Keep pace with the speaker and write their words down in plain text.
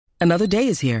Another day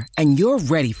is here, and you're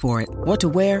ready for it. What to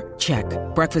wear? Check.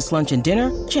 Breakfast, lunch, and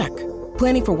dinner? Check.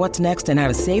 Planning for what's next and how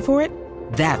to save for it?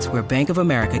 That's where Bank of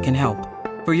America can help.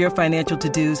 For your financial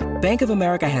to-dos, Bank of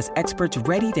America has experts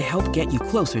ready to help get you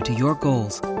closer to your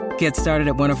goals. Get started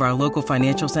at one of our local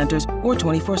financial centers or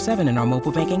 24/7 in our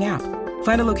mobile banking app.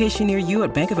 Find a location near you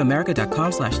at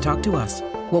bankofamerica.com/talktous.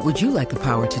 What would you like the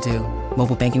power to do?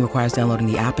 Mobile banking requires downloading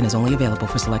the app and is only available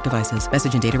for select devices.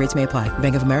 Message and data rates may apply.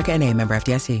 Bank of America N.A., member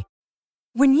FDIC.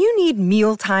 When you need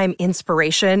mealtime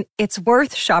inspiration, it's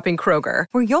worth shopping Kroger,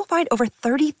 where you'll find over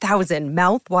 30,000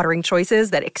 mouth-watering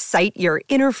choices that excite your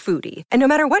inner foodie. And no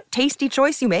matter what tasty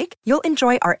choice you make, you'll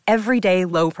enjoy our everyday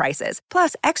low prices,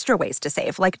 plus extra ways to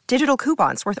save, like digital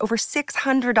coupons worth over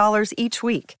 $600 each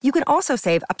week. You can also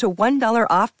save up to $1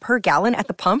 off per gallon at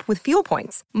the pump with fuel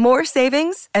points. More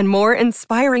savings and more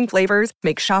inspiring flavors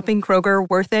make shopping Kroger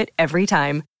worth it every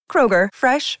time. Kroger,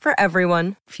 fresh for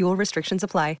everyone. Fuel restrictions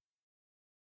apply.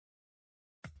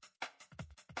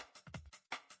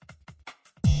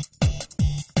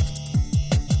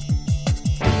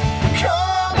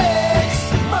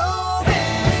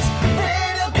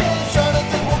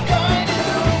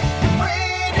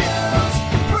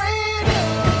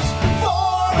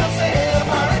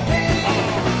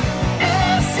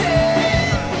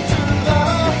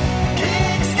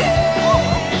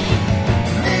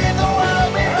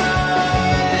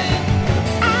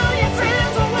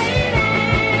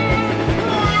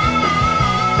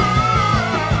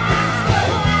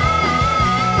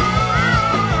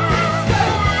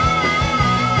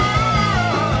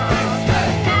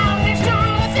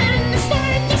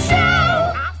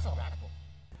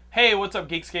 Hey, what's up,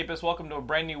 Geekscapists? Welcome to a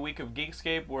brand new week of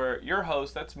Geekscape, where your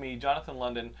host, that's me, Jonathan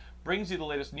London, brings you the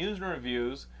latest news and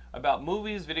reviews about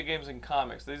movies, video games, and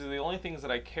comics. These are the only things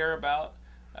that I care about.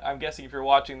 I'm guessing if you're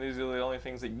watching, these are the only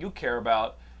things that you care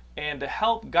about. And to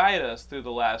help guide us through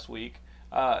the last week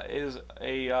is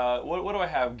what do I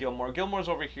have, Gilmore? Gilmore's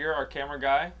over here, our camera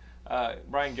guy.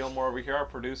 Brian Gilmore over here, our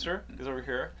producer, is over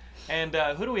here. And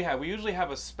who do we have? We usually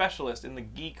have a specialist in the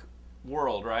geek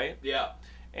world, right? Yeah.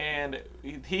 And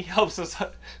he helps us.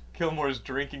 Gilmore's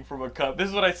drinking from a cup. This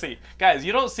is what I see. Guys,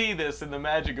 you don't see this in the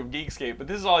magic of Geekscape, but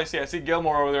this is all I see. I see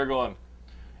Gilmore over there going,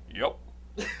 "Yep."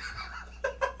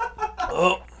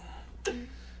 Oh.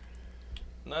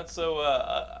 Not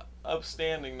so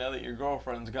upstanding now that your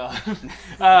girlfriend's gone.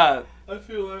 I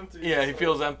feel empty. Yeah, he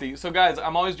feels empty. So, guys,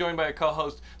 I'm always joined by a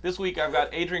co-host. This week, I've got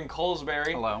Adrian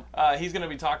Colesbury. Hello. He's going to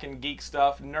be talking geek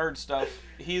stuff, nerd stuff.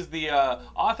 He's the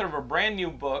author of a brand new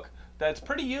book that's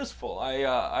pretty useful.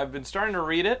 I've been starting to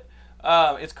read it.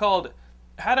 It's called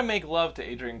How to Make Love to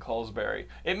Adrian Colesbury.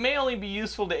 It may only be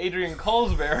useful to Adrian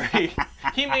Colesbury.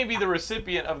 He may be the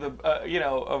recipient of the,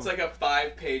 It's like a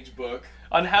 5-page book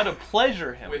on how to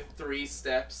pleasure him. with 3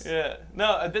 steps. Yeah.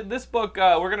 No, this book,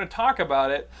 we're going to talk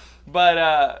about it, but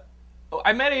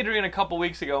I met Adrian a couple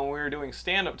weeks ago when we were doing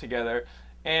stand-up together,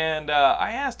 and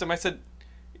I asked him, I said,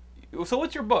 "So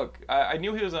what's your book?" I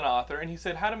knew he was an author, and he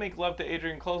said, "How to Make Love to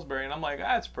Adrian Colesbury," and I'm like,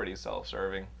 that's pretty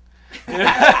self-serving.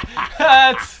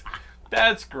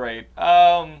 That's great.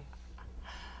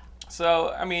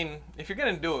 So, I mean, if you're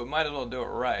going to do it, might as well do it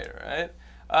right?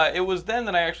 It was then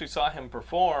that I actually saw him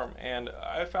perform, and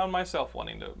I found myself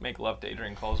wanting to make love to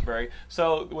Adrian Colesbury.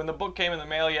 So when the book came in the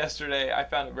mail yesterday, I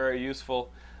found it very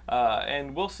useful,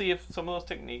 and we'll see if some of those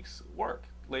techniques work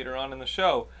later on in the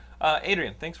show.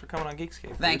 Adrian, thanks for coming on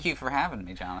Geekscape. Thank you for having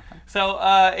me, Jonathan. So,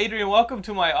 Adrian, welcome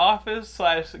to my office /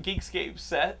 Geekscape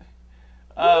set.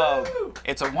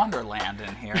 It's a wonderland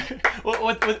in here.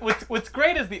 What's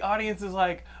great is the audience is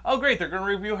like, oh great, they're going to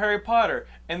review Harry Potter,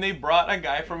 and they brought a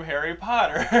guy from Harry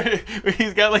Potter.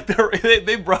 He's got like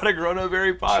they brought a grown-up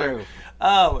Harry Potter.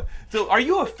 True. So are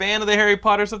you a fan of the Harry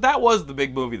Potter stuff? That was the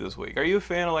big movie this week. Are you a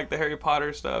fan of like the Harry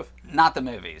Potter stuff? Not the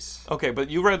movies. Okay, but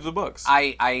you read the books.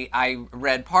 I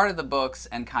read part of the books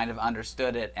and kind of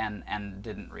understood it and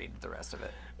didn't read the rest of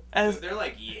it. They're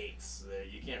like Yates.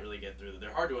 You can't really get through them.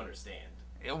 They're hard to understand.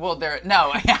 Well,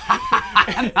 no.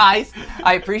 Nice.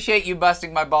 I appreciate you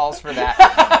busting my balls for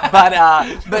that.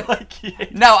 But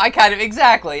like, no, I kind of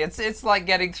exactly. It's like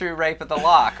getting through Rape at the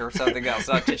Lock or something else.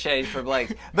 Not to change for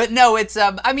Blake. But no, it's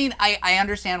I mean, I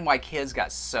understand why kids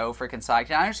got so freaking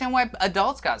psyched, and I understand why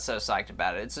adults got so psyched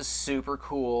about it. It's a super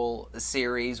cool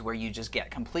series where you just get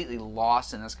completely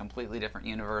lost in this completely different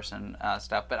universe and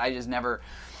stuff. But I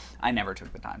never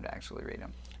took the time to actually read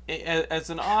them. As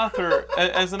an author,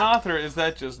 is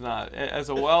that just not, as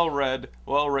a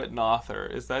well-written author,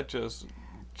 is that just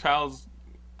child's?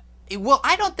 Well,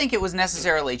 I don't think it was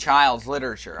necessarily child's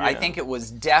literature. Yeah. I think it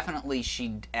was definitely,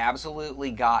 she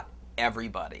absolutely got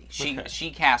everybody.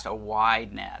 She cast a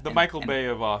wide net. The Michael Bay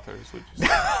of authors, would you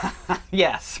say?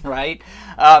 Yes, right.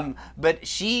 But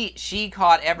she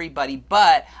caught everybody.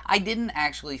 But I didn't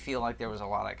actually feel like there was a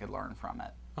lot I could learn from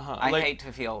it. I hate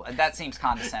to feel that seems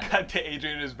condescending. Cut to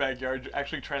Adrian in his backyard,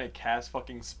 actually trying to cast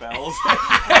fucking spells.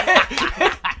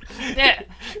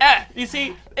 You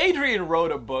see, Adrian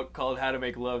wrote a book called How to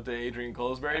Make Love to Adrian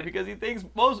Colesbury because he thinks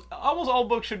almost all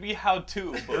books should be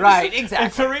how-to books. Right, exactly.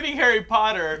 And so reading Harry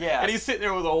Potter, Yes. and he's sitting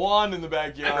there with a wand in the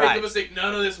backyard. I made the mistake.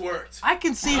 None of this worked. I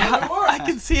can see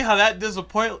how that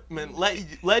disappointment led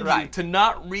you to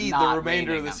not read the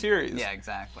remainder of the series. Yeah,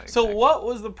 exactly. So what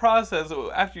was the process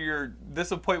after your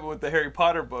disappointment with the Harry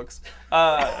Potter books?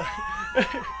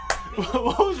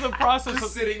 What was the process Just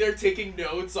of sitting there taking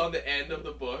notes on the end of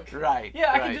the book. Right.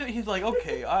 Yeah, I right. can. He's like,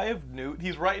 okay, I have Newt.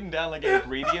 He's writing down like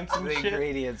ingredients and The shit.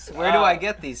 ingredients. Where do I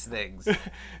get these things?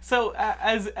 So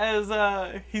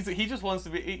he just wants to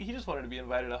be. He just wanted to be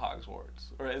invited to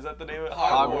Hogwarts, or is that the name of it?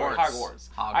 Hogwarts.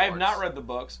 I have not read the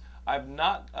books. I've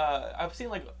not. I've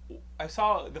seen I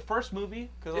saw the first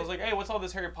movie because I was like, hey, what's all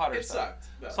this Harry Potter It stuff? sucked.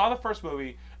 No. Saw the first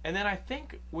movie, and then I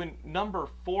think when number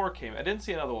 4 came, I didn't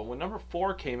see another one. When number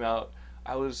 4 came out,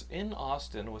 I was in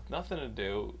Austin with nothing to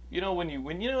do. You know when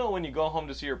you go home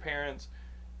to see your parents,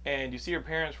 and you see your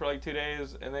parents for like 2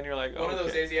 days, and then you're like, One of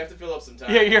those days you have to fill up some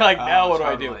time. Yeah, you're like, now what do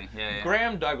I do? totally. Yeah.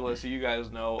 Graham Douglas, who you guys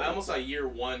know. I almost saw year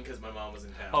 1 because my mom was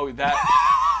in town. Oh,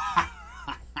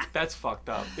 that's fucked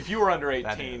up. If you were under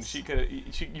 18,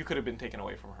 you could have been taken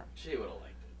away from her. She would have liked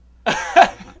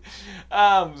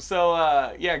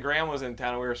it. Yeah, Graham was in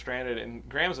town and we were stranded, and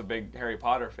Graham's a big Harry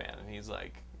Potter fan, and he's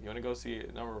like, you want to go see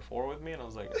number 4 with me? And I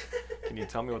was like, can you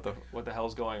tell me what the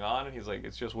hell's going on? And he's like,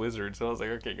 it's just wizards. So I was like,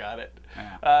 okay, got it.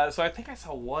 Yeah. So I think I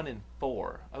saw 1 and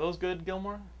 4. Are those good,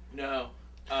 Gilmore? No.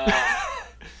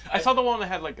 I saw the one that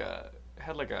had like a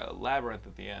labyrinth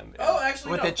at the end. Oh,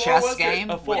 actually, With no, the 4 chess was good. game?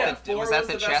 Yeah, 4 was that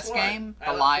the best chess one. game? The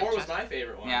 4 live was chess? my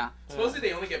favorite one. Yeah. Supposedly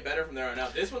they only get better from there on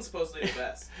out. This one's supposedly the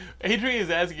best. Adrian is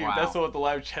asking you if that's Wow. what the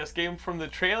live chess game from the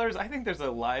trailers. I think there's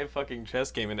a live fucking chess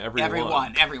game in every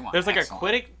one. Everyone. There's like Excellent.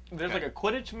 like a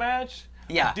Quidditch match.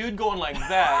 Yeah. A dude going like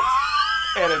that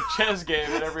and a chess game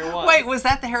in every one. Wait, was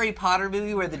that the Harry Potter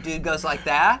movie where the dude goes like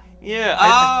that?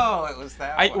 Yeah. It was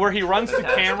that one. Where he runs to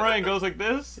camera and goes like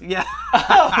this. Yeah.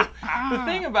 The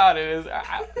thing about it is,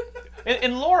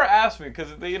 and Laura asked me because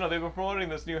they've been promoting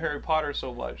this new Harry Potter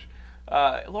so much.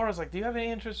 Laura's like, "Do you have any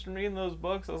interest in reading those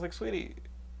books?" I was like, "Sweetie,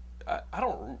 I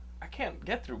can't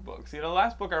get through books. The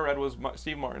last book I read was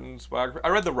Steve Martin's biography. I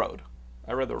read The Road.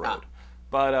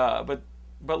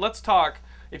 But let's talk.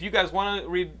 If you guys want to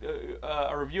read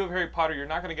a review of Harry Potter, you're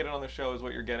not going to get it on the show, is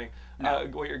what you're getting.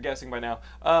 What you're guessing by now.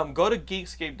 Go to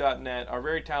Geekscape.net. Our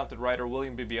very talented writer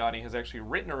William Bibbiani has actually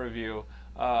written a review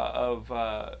of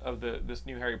this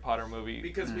new Harry Potter movie.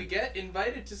 Because we get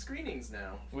invited to screenings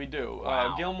now. We do.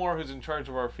 Wow. Gilmore, who's in charge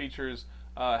of our features,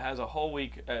 has a whole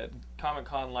week at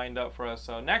Comic-Con lined up for us.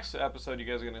 So next episode, you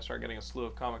guys are going to start getting a slew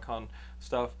of Comic-Con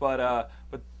stuff. But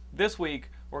this week,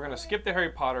 we're going to skip the Harry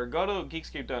Potter, go to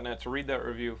Geekscape.net to read that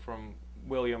review from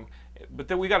William. But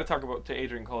then we got to talk to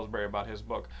Adrian Colesbury about his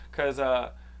book, because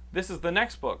this is the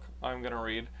next book I'm going to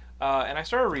read. And I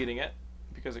started reading it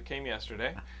because it came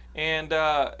yesterday. And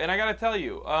I got to tell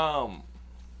you,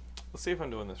 let's see if I'm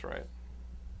doing this right.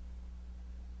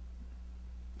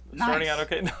 Nice. Starting out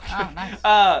okay. No, Oh,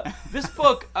 nice. this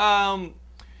book,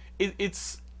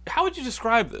 it's how would you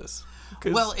describe this?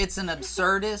 'Cause- Well, it's an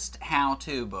absurdist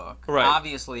how-to book. Right.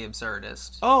 Obviously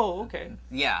absurdist. Oh, okay.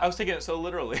 Yeah. I was taking it so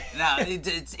literally. No,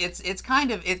 it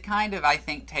kind of I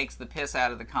think takes the piss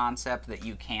out of the concept that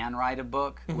you can write a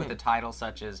book with a title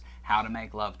such as How to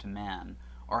Make Love to Men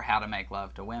or How to Make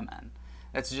Love to Women.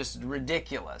 That's just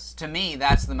ridiculous. To me,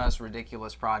 that's the most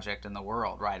ridiculous project in the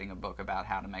world, writing a book about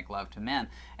how to make love to men.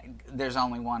 There's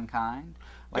only one kind.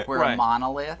 Like we're Right. a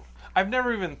monolith. I've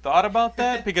never even thought about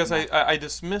that because I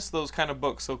dismiss those kind of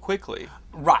books so quickly.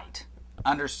 Right.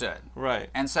 Understood. Right.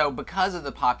 And so because of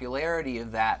the popularity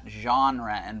of that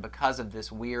genre and because of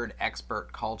this weird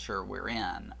expert culture we're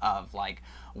in of like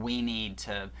you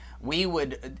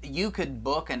could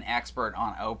book an expert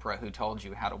on Oprah who told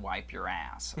you how to wipe your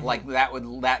ass. Like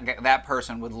that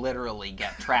person would literally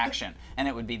get traction, and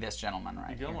it would be this gentleman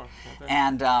right here. Gilmore,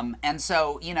 okay. And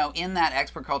so in that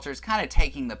expert culture, it's kind of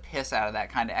taking the piss out of that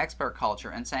kind of expert culture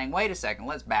and saying, wait a second,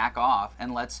 let's back off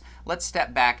and let's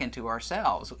step back into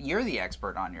ourselves. You're the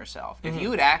expert on yourself. If you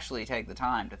would actually take the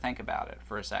time to think about it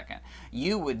for a second,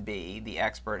 you would be the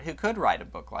expert who could write a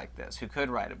book like this, who could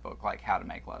write a book like How to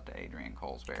Make Love to Adrian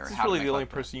Colesbury. This is really the only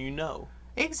person you know.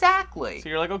 Exactly. So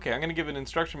you're like, okay, I'm going to give an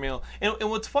instruction manual. And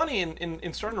what's funny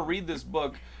in starting to read this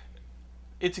book,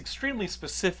 it's extremely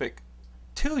specific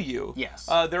to you. Yes.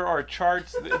 There are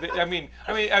charts. I mean.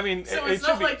 So it's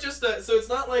not like so it's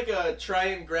not like a try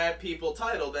and grab people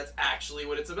title. That's actually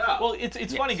what it's about. Well,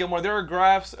 it's funny, Gilmore. There are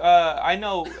graphs. I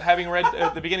know, having read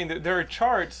at the beginning, there are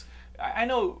charts. I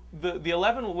know the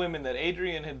 11 women that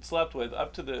Adrian had slept with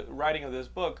up to the writing of this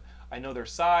book. I know their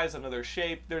size. I know their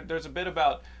shape. There's a bit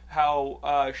about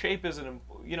how shape isn't.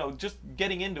 Just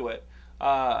getting into it.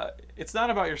 It's not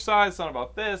about your size. It's not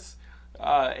about this.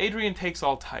 Adrian takes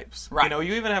all types. Right.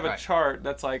 You even have a Right. chart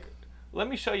that's like, let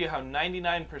me show you how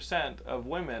 99% of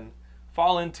women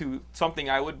fall into something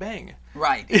I would bang.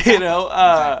 Right. Exactly,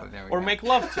 There we or go. make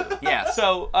love to. Yes.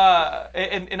 So,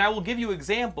 and I will give you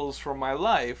examples from my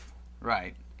life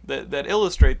Right. that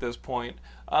illustrate this point.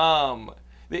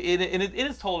 It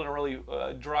is told in a really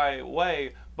dry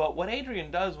way. But what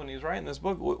Adrian does when he's writing this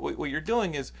book, what you're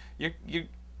doing is you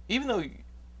even though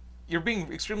you're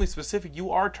being extremely specific,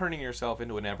 you are turning yourself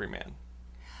into an everyman.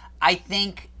 I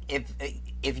think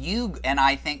if you, and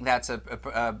I think that's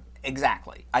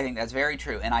exactly. I think that's very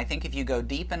true. And I think if you go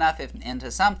deep enough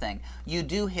into something, you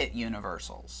do hit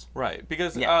universals. Right,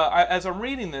 because Yeah. as I'm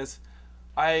reading this,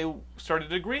 I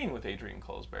started agreeing with Adrian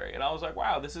Closberry, and I was like,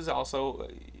 wow, this is also,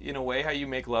 in a way, how you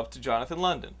make love to Jonathan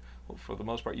London. Well, for the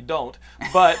most part, you don't.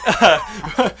 But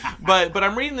but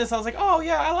I'm reading this, I was like, oh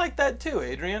yeah, I like that too,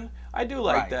 Adrian. I do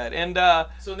like Right. that, and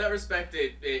So in that respect,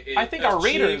 I think our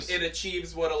readers- it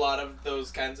achieves what a lot of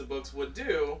those kinds of books would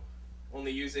do,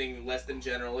 only using less than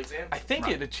general examples. I think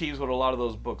it achieves what a lot of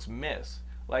those books miss.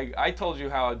 Like, I told you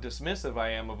how dismissive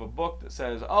I am of a book that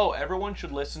says, oh, everyone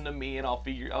should listen to me and I'll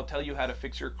tell you how to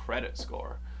fix your credit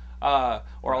score.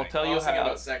 Or I'll tell you I was thinking how...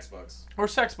 about sex books. Or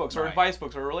sex books, or Right. advice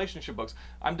books, or relationship books.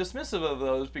 I'm dismissive of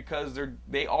those because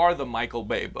they are the Michael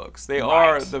Bay books. They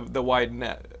are Right. the wide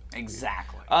net.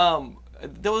 Exactly.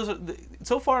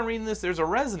 So far in reading this, there's a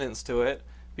resonance to it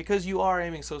because you are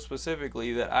aiming so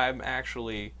specifically that I'm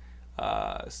actually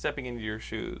stepping into your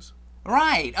shoes.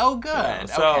 Right. Oh, good.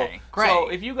 So, Okay. Great. So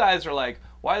if you guys are like,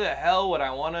 why the hell would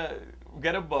I want to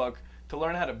get a book to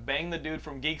learn how to bang the dude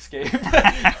from Geekscape?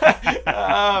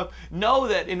 Know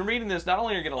that in reading this, not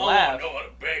only are you going to laugh. I don't know how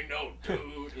to bang no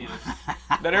dude.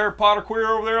 That Harry Potter queer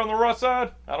over there on the right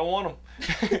side, I don't want him.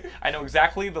 I know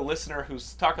exactly the listener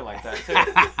who's talking like that too.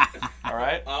 All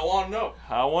right? I want to know.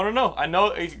 I want to know. I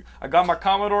know. I got my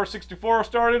Commodore 64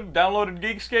 started, downloaded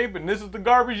Geekscape, and this is the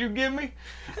garbage you give me.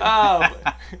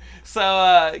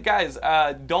 Guys,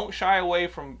 don't shy away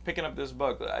from picking up this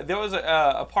book. There was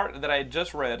a part that I had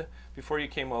just read before you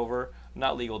came over.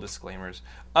 Not legal disclaimers.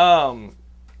 I'd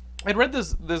read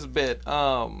this bit,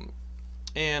 and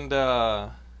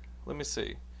let me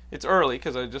see. It's early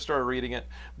because I just started reading it,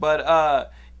 but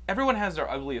everyone has their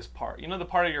ugliest part. You know, the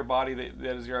part of your body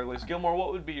that is your ugliest. Gilmore,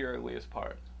 what would be your ugliest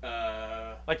part?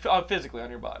 Like physically on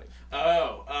your body. I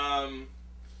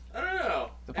don't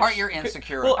know. the part you're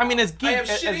insecure Well, about. I mean, as I geek, have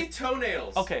shitty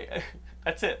toenails. okay,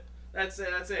 that's it. That's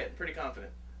it. Pretty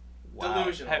confident. Wow.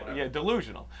 Delusional. whatever. Yeah,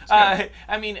 delusional. I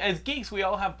mean, as geeks, we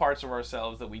all have parts of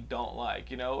ourselves that we don't like.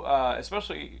 You know,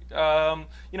 especially My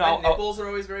I'll- nipples are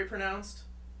always very pronounced.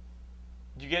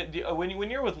 when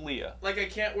you're with Leah. Like I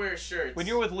can't wear shirts. When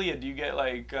you're with Leah, do you get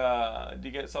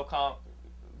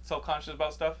self-conscious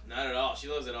about stuff? Not at all. She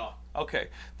loves it all. Okay.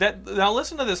 Now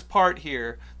listen to this part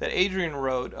here that Adrian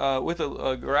wrote with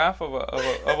a graph of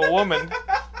a woman,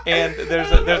 and there's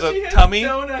She a has tummy.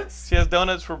 donuts. She has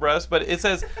donuts for breasts, but it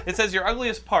says your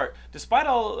ugliest part. Despite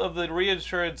all of the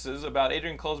reassurances about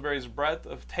Adrian Closberry's breadth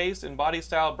of taste and body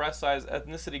style, breast size,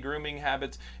 ethnicity, grooming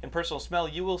habits, and personal smell,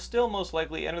 you will still most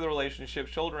likely enter the relationship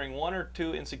shouldering one or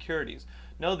two insecurities.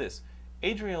 Know this: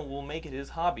 Adrian will make it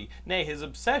his hobby, nay, his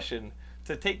obsession,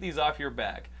 to take these off your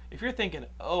back. If you're thinking,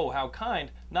 oh, how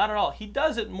kind, not at all. He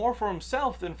does it more for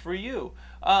himself than for you.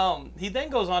 He then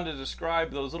goes on to describe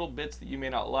those little bits that you may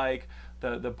not like,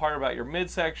 the part about your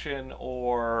midsection,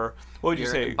 or what would you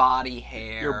your say? body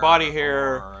hair. Your body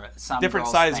hair, or some different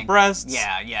girls size think- breasts.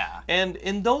 Yeah.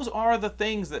 And those are the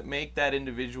things that make that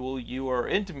individual you are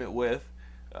intimate with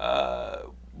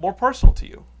more personal to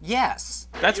you. Yes.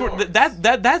 That's where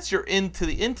that's your into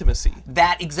the intimacy.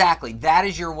 That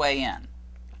is your way in.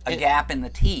 A gap in the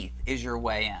teeth is your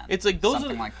way in. It's like those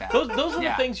Something are like that. those are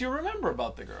Yeah. the things you remember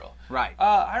about the girl. Right.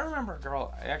 I remember a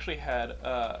girl. I actually had.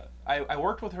 I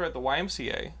worked with her at the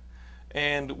YMCA,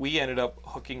 and we ended up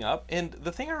hooking up. And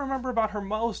the thing I remember about her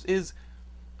most is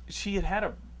she had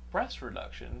a breast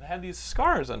reduction and had these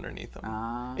scars underneath them,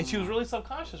 and she was really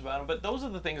self-conscious about them. But those are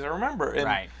the things I remember. And,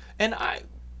 Right. And I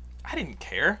didn't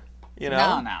care, you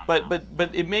know. No. But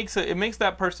it makes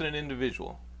that person an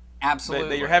individual Absolutely.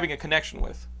 that you're having a connection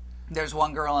with. There's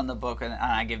one girl in the book, and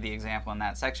I give the example in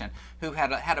that section, who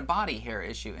had a body hair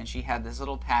issue, and she had this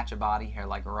little patch of body hair,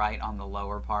 like right on the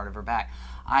lower part of her back.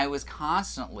 I was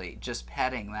constantly just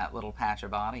petting that little patch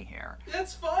of body hair.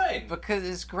 That's fine. Because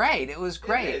it's great. It was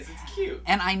great. It is. It's cute.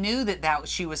 And I knew that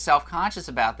she was self-conscious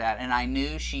about that, and I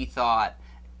knew she thought,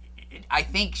 I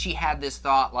think she had this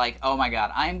thought like, oh my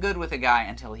God, I'm good with a guy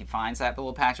until he finds that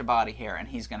little patch of body hair and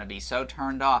he's going to be so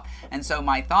turned off. And so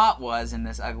my thought was, in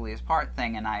this ugliest part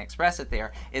thing, and I express it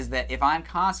there, is that if I'm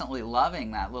constantly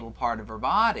loving that little part of her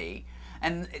body,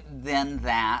 and then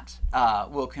that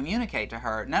will communicate to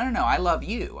her, no, I love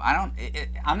you.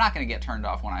 I'm not going to get turned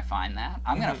off when I find that.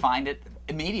 I'm going to find it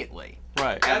immediately.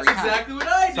 Right. That's exactly what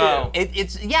I do. So,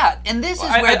 it's yeah, and this is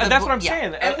where that's what I'm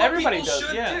saying. And everybody what people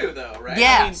does. should do, though, right?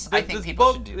 Yes, I think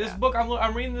people should do that. This book,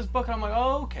 I'm reading this book, and I'm like,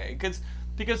 oh, okay,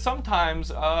 because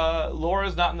sometimes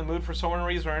Laura's not in the mood for some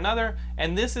reason or another,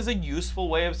 and this is a useful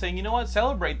way of saying, you know what,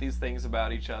 celebrate these things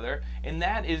about each other, and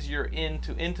that is your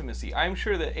into intimacy. I'm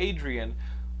sure that Adrian,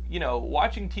 you know,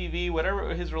 watching TV,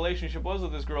 whatever his relationship was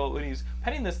with this girl, when he's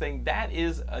petting this thing, that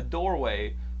is a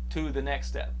doorway to the next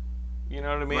step. You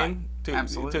know what I mean? Right.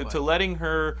 Absolutely. To letting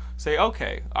her say,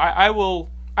 okay, I will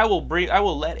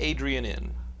let Adrian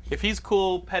in. If he's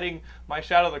cool petting my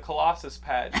Shadow of the Colossus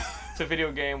patch, it's a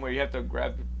video game where you have to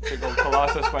grab big old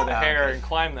Colossus by the hair and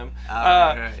climb them.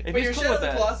 Right. If but he's your cool Shadow with of the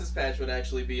that, Colossus patch would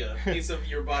actually be a piece of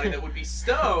your body that would be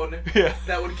stone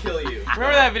that would kill you.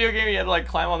 Remember that video game? You had to like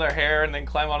climb on their hair and then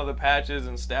climb onto the patches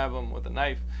and stab them with a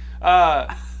knife.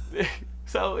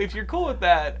 So if you're cool with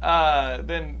that,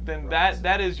 then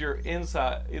that is your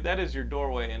insight. That is your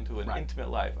doorway into an intimate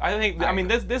life. I think. I mean,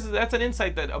 that's an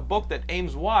insight that a book that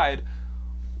aims wide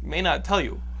may not tell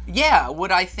you. Yeah,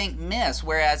 would I think miss.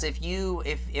 Whereas if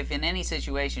in any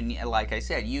situation, like I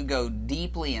said, you go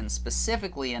deeply and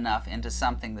specifically enough into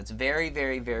something that's very,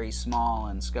 very, very small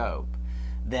in scope,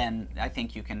 then I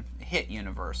think you can hit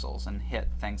universals and hit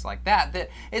things like that. That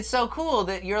it's so cool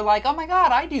that you're like, oh my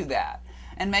God, I do that.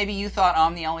 And maybe you thought, oh,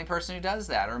 I'm the only person who does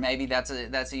that, or maybe that's a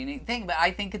unique thing. But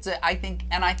I think it's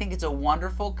a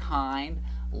wonderful, kind,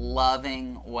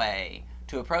 loving way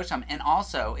to approach them. And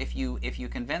also, if you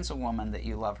convince a woman that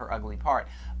you love her ugly part,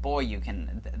 boy, you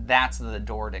can. That's the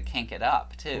door to kink it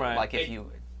up too. Right. Like if you,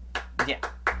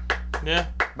 Yeah.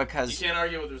 Because you can't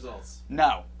argue with results.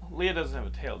 No. Leah doesn't have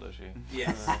a tail, does she?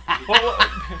 Yes.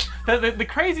 The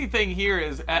crazy thing here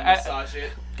is, massage it.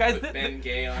 Guys, put Ben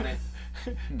Gay on it.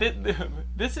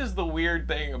 This is the weird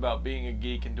thing about being a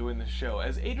geek and doing this show.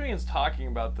 As Adrian's talking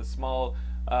about the small,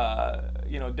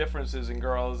 differences in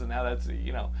girls and how that's,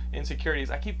 insecurities,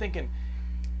 I keep thinking,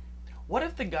 what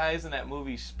if the guys in that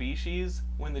movie Species,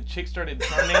 when the chick started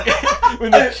turning,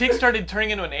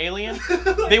 into an alien,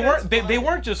 they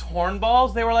weren't just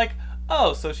hornballs. They were like,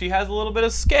 oh, so she has a little bit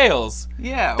of scales.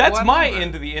 Yeah, that's my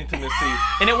into the intimacy.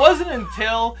 And it wasn't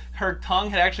until her tongue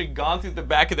had actually gone through the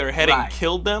back of their head and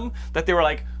killed them that they were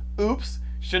like, oops,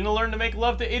 shouldn't have learned to make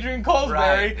love to Adrian Colesbury.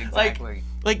 Right, exactly.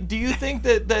 Like, do you think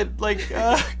that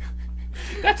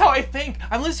that's how I think.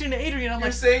 I'm listening to Adrian. I'm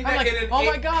like, oh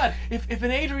my God! If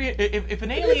an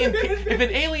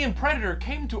alien predator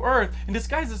came to Earth and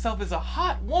disguised itself as a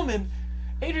hot woman,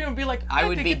 Adrian would be like, I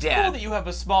would think it's cool that you have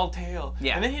a small tail.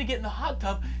 Yeah. And then he'd get in the hot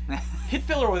tub, he'd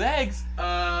fill her with eggs,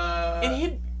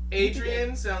 and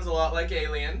Adrian sounds a lot like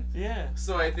Alien. Yeah.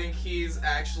 So I think he's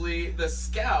actually the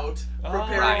scout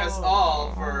preparing us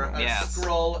all for a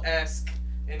Skrull-esque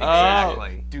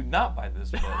invasion. Do not buy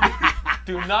this book.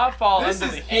 Do not fall under the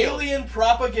heel. This is alien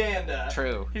propaganda.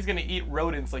 True. He's going to eat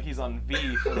rodents like he's on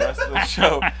V for the rest of the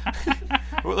show.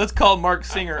 Well, let's call Mark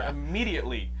Singer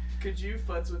immediately. Could you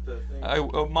futz with the thing?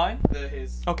 Mine?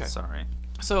 His. Okay. Sorry.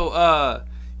 So,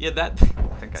 that.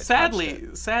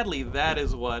 Sadly, that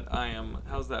is what I am.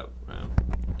 How's that?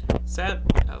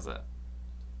 How's that?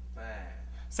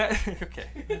 Okay.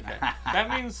 That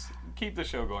means keep the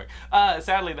show going.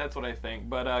 Sadly, that's what I think.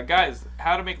 But guys,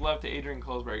 how to make love to Adrian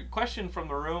Colesbury? Question from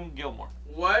the room, Gilmore.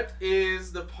 What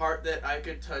is the part that I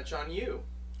could touch on you?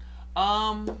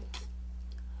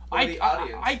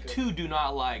 I too do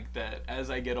not like that.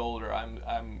 As I get older, I'm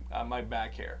my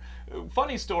back hair.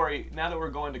 Funny story. Now that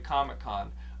we're going to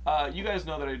Comic-Con, you guys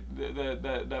know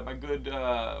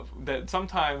that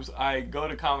sometimes I go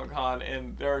to Comic-Con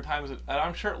and there are times that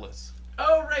I'm shirtless.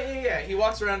 Oh right, yeah. He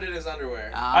walks around in his underwear.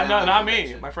 No, not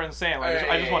me. My friend Sam.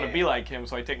 I just want to be like him,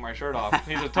 so I take my shirt off.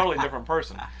 He's a totally different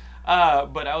person.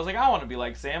 But I was like, I want to be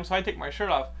like Sam, so I take my shirt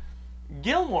off.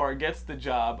 Gilmore gets the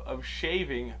job of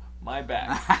shaving my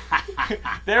back.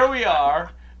 There we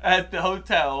are at the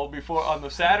hotel on the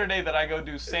Saturday that I go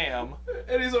do Sam.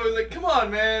 And he's always like, come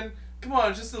on, man. Come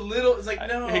on, just a little. It's like,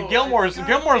 no. Gilmore's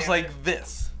like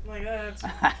this. Like, that's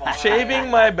fine. Shaving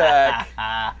my back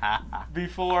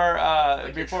before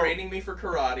You're before training me for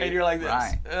karate. and you're like this,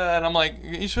 Right. And I'm like,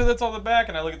 you sure that's all the back?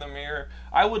 And I look at the mirror.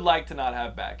 I would like to not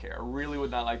have back hair. I really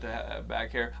would not like to have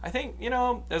back hair. I think,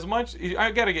 as much,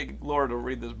 I gotta get Laura to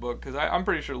read this book, because I'm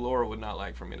pretty sure Laura would not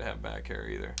like for me to have back hair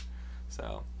either.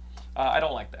 So, I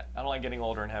don't like that. I don't like getting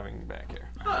older and having back hair.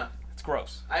 Huh. It's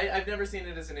gross. I've never seen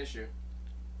it as an issue.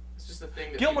 It's just a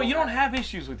thing that Gilmore, people you don't have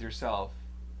issues with yourself.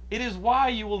 It is why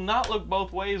you will not look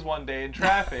both ways one day in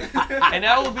traffic, and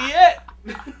that will be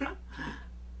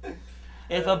it.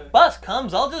 If a bus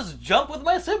comes, I'll just jump with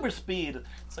my super speed.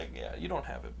 It's like, yeah, you don't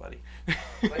have it, buddy.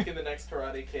 Like in the next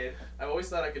Karate Kid, I always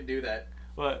thought I could do that.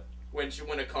 What? When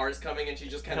a car's coming and she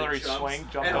just kind of Hillary jumps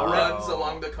Swank, and over. runs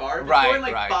along the car. If it's Right, going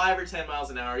like right. 5 or 10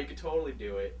 miles an hour, you could totally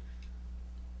do it.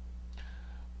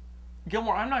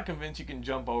 Gilmore, I'm not convinced you can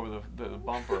jump over the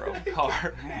bumper of a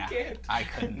car. Yeah, can't. I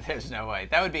couldn't. There's no way.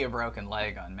 That would be a broken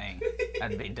leg on me.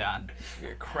 That'd be done.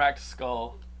 A cracked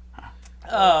skull.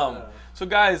 So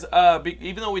guys,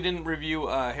 even though we didn't review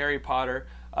Harry Potter,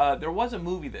 there was a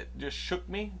movie that just shook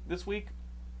me this week.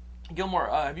 Gilmore,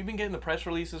 have you been getting the press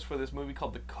releases for this movie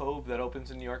called The Cove that opens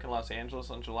in New York and Los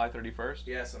Angeles on July 31st?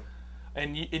 Yes.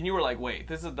 And you were like, wait,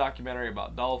 this is a documentary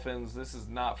about dolphins. This is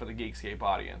not for the Geekscape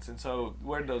audience. And so,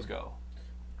 where did those go?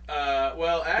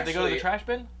 Well, actually... Did they go to the trash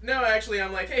bin? No, actually,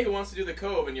 I'm like, hey, who wants to do the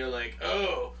Cove? And you're like,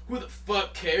 oh, who the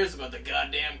fuck cares about the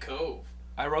goddamn Cove?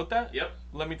 I wrote that? Yep.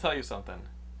 Let me tell you something,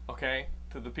 okay?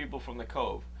 To the people from The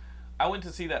Cove. I went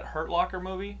to see that Hurt Locker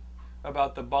movie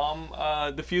about the bomb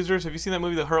diffusers. Have you seen that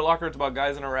movie, The Hurt Locker? It's about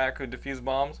guys in Iraq who defuse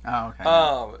bombs. Oh,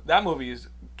 okay. That movie is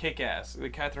kick-ass. The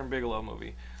Catherine Bigelow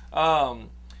movie.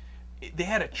 They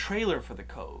had a trailer for The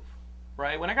Cove,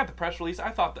 right? When I got the press release, I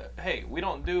thought that, hey, we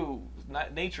don't do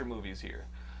nature movies here.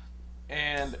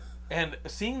 And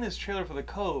seeing this trailer for The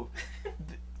Cove,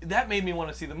 that made me want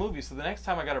to see the movie. So the next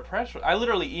time I got a press release, I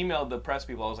literally emailed the press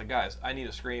people. I was like, guys, I need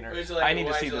a screener. I need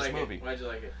to see this movie. Why'd you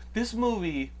like it? This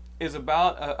movie is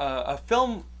about a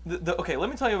film. Okay, let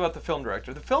me tell you about the film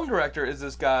director. The film director is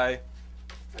this guy.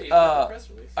 Oh, you got the press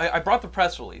release. I brought the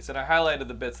press release, and I highlighted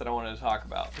the bits that I wanted to talk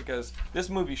about, because this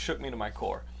movie shook me to my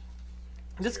core.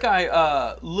 This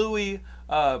guy, Louis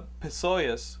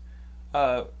Pissoyas,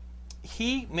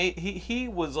 he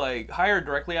was like hired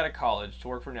directly out of college to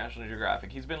work for National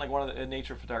Geographic. He's been like one of the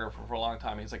nature photographer for a long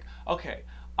time. He's like, okay,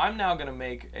 I'm now gonna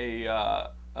make a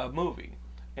movie,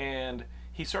 and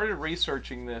he started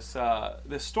researching this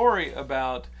this story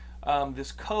about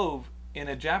this cove in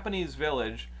a Japanese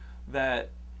village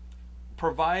that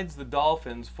provides the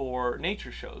dolphins for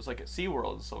nature shows, like at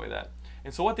SeaWorld and stuff like that.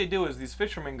 And so what they do is these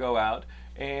fishermen go out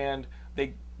and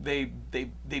they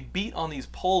beat on these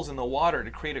poles in the water to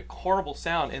create a horrible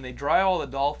sound, and they drive all the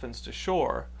dolphins to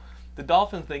shore. The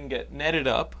dolphins then get netted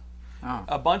up. Oh.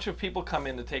 A bunch of people come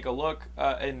in to take a look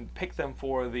and pick them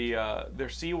for their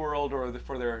SeaWorld or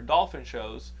for their dolphin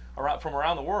shows from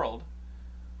around the world.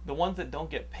 The ones that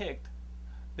don't get picked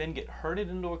then get herded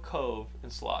into a cove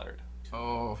and slaughtered.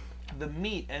 Oh. The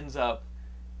meat ends up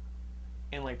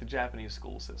in like the Japanese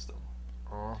school system.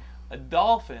 Oh. A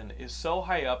dolphin is so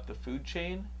high up the food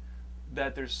chain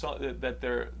that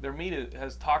their meat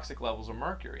has toxic levels of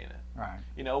mercury in it. Right.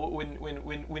 You know,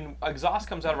 when exhaust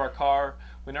comes out of our car,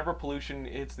 whenever pollution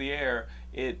hits the air,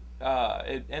 it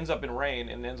ends up in rain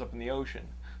and ends up in the ocean.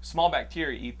 Small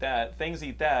bacteria eat that, things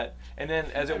eat that, and then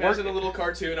as it works, a little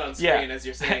cartoon on screen as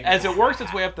you're saying. as it works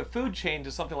its way up the food chain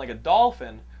to something like a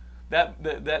dolphin, that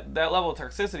level of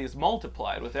toxicity is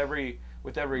multiplied with every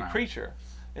Right. creature,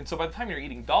 and so by the time you're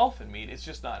eating dolphin meat, it's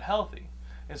just not healthy.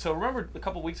 And so remember a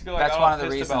couple weeks ago, That's I got one all of the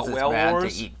pissed reasons about it's whale bad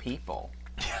wars. to eat people.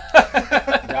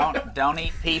 Don't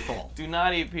eat people. Do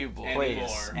not eat people,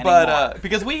 Please. but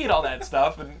because we eat all that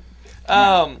stuff, and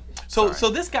so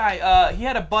this guy, he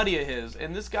had a buddy of his,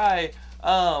 and this guy,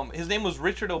 his name was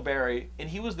Richard O'Barry, and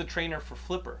he was the trainer for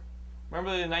Flipper.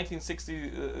 Remember the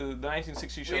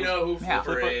 1960 shows? We know who Flipper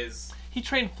Flipper is. He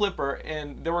trained Flipper,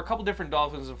 and there were a couple different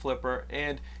dolphins in Flipper,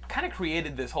 and kind of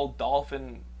created this whole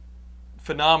dolphin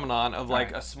phenomenon of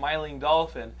like a smiling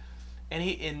dolphin.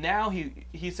 And now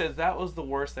he says that was the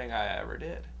worst thing I ever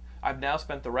did. I've now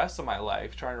spent the rest of my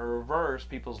life trying to reverse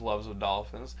people's loves of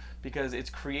dolphins because it's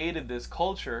created this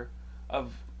culture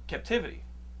of captivity.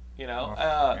 You know,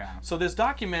 so this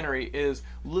documentary is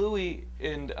Louis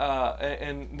and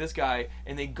this guy,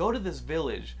 and they go to this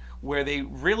village where they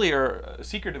really are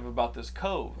secretive about this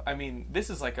cove. I mean, this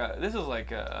is like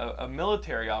a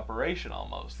military operation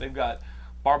almost. They've got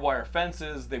barbed wire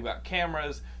fences, they've got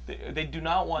cameras. They do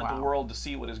not want the world to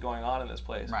see what is going on in this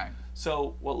place. Right.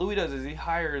 So what Louis does is he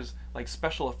hires like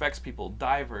special effects people,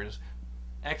 divers,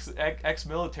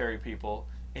 ex-military people,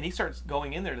 and he starts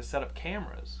going in there to set up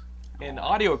cameras and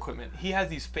audio equipment. He has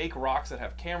these fake rocks that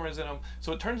have cameras in them,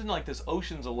 so it turns into like this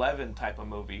Ocean's 11 type of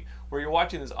movie where you're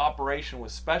watching this operation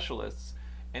with specialists,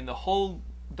 and the whole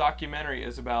documentary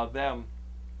is about them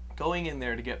going in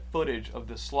there to get footage of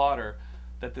the slaughter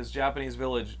that this Japanese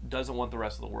village doesn't want the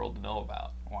rest of the world to know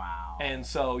about. Wow. And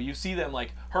so you see them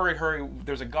like, hurry, hurry,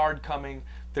 there's a guard coming.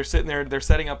 They're sitting there, they're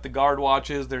setting up the guard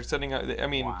watches, they're setting up, I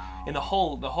mean, wow. in the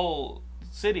whole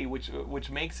city, which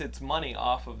makes its money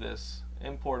off of this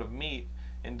import of meat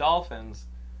and dolphins,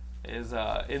 is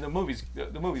in the movie's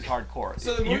hardcore.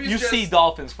 So the movie's you just, see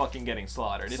dolphins fucking getting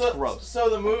slaughtered. It's gross. So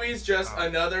the movie's just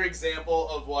another example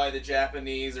of why the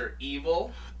Japanese are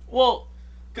evil? Well,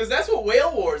 because that's what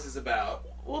Whale Wars is about.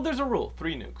 Well, there's a rule: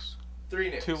 3 nukes.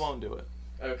 3 nukes. 2 won't do it.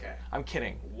 Okay. I'm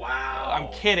kidding. Wow.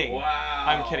 I'm kidding. Wow.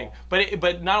 I'm kidding.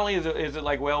 But not only is it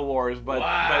like Whale Wars, but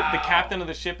the captain of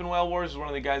the ship in Whale Wars is one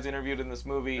of the guys interviewed in this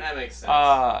movie. That makes sense.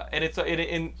 And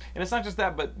it's not just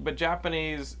that, but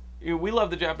Japanese. We love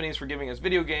the Japanese for giving us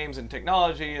video games and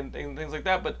technology and things like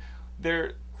that. But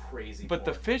they're crazy. But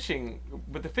the fishing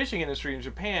industry in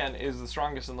Japan is the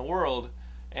strongest in the world,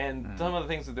 and some of the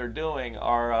things that they're doing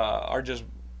are just.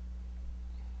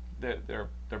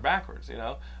 They're backwards, you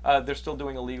know. They're still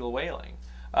doing illegal whaling,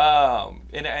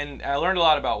 and I learned a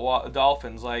lot about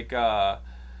dolphins, like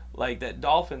that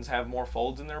dolphins have more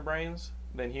folds in their brains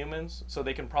than humans, so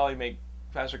they can probably make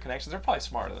faster connections. They're probably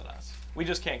smarter than us. We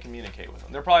just can't communicate with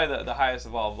them. They're probably the highest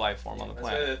evolved life form on the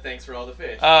planet. That's why thanks for all the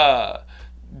fish.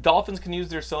 Dolphins can use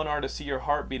their sonar to see your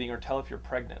heart beating or tell if you're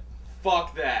pregnant.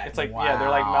 Fuck that. It's like wow. they're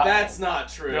like that's not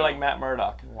true. They're like Matt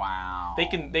Murdock. Wow. They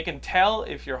can tell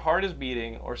if your heart is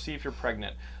beating or see if you're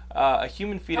pregnant. A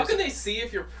human fetus. How can they see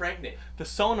if you're pregnant? The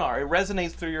sonar, it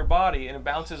resonates through your body and it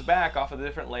bounces back off of the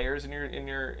different layers in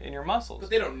your muscles. But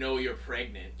they don't know you're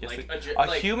pregnant. Yes,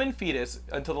 like human fetus,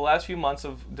 until the last few months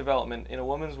of development in a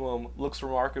woman's womb, looks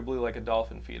remarkably like a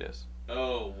dolphin fetus.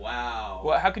 Oh, wow.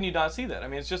 Well, how can you not see that? I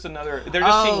mean, it's just another. They're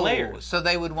just seeing layers. So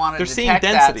they would want to They're detect seeing that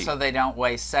density. so they don't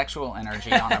waste sexual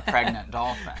energy on a pregnant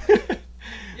dolphin.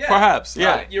 Yeah, perhaps,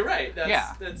 yeah. Right, you're right.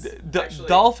 That's actually...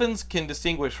 Dolphins can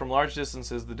distinguish from large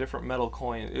distances the different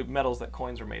metals that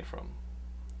coins are made from.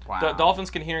 Wow. Dolphins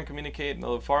can hear and communicate in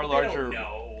a far larger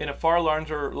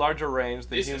range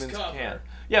than This humans is copper. can.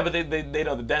 Yeah, but they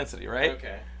know the density, right?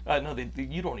 Okay. No,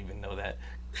 you don't even know that.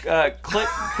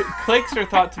 Clicks are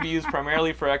thought to be used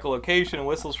primarily for echolocation and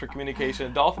whistles for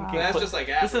communication. A dolphin can That's click. just like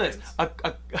Listen to this.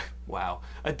 Wow.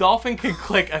 A dolphin can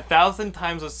click 1,000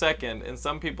 times a second, and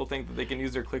some people think that they can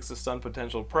use their clicks to stun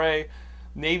potential prey.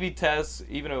 Navy tests,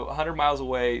 even 100 miles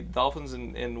away, dolphins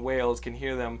and whales can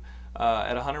hear them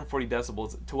at 140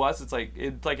 decibels. To us, it's like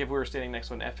if we were standing next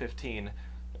to an F-15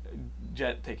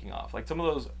 jet taking off. Like some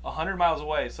of those 100 miles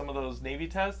away, some of those Navy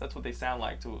tests, that's what they sound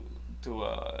like to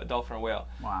a dolphin or whale.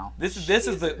 Wow. This is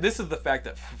the fact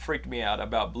that freaked me out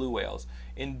about blue whales.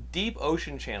 In deep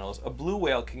ocean channels, a blue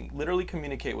whale can literally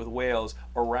communicate with whales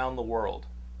around the world.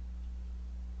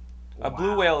 A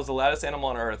blue whale is the loudest animal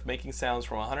on Earth, making sounds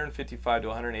from 155 to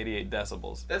 188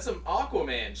 decibels. That's some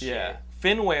Aquaman shit. Yeah.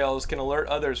 Fin whales can alert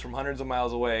others from hundreds of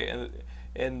miles away,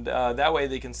 and that way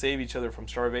they can save each other from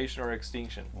starvation or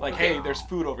extinction. Like, hey, there's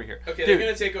food over here. Okay, dude, they're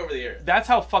gonna take over the Earth. That's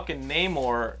how fucking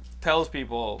Namor tells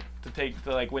people to take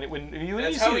when you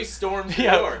how see, he storms New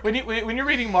York. When you're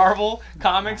reading Marvel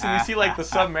comics and you see like the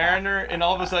Submariner and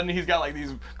all of a sudden he's got like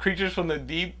these creatures from the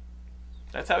deep.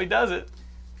 That's how he does it.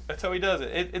 That's how he does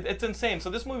it. It's insane.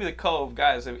 So this movie, The Cove,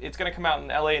 guys, it's gonna come out in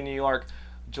LA and New York,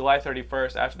 July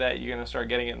 31st. After that, you're gonna start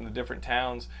getting it in the different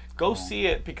towns. Go see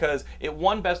it because it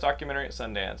won Best Documentary at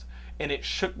Sundance, and it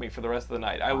shook me for the rest of the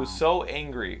night. I was so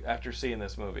angry after seeing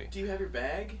this movie. Do you have your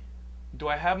bag? Do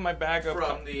I have my bag of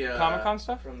from the Comic-Con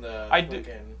stuff? From the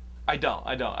I don't.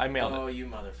 I mailed it. Oh, you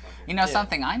motherfucker. You know,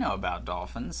 something I know about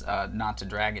dolphins, not to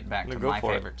drag it back to my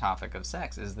favorite topic of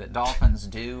sex, is that dolphins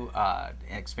do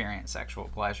experience sexual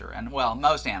pleasure. And, well,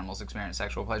 most animals experience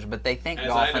sexual pleasure, but they think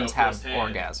dolphins have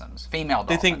orgasms. Female dolphins.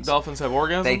 They think dolphins have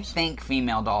orgasms? They think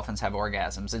female dolphins have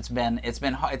orgasms.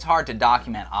 It's hard to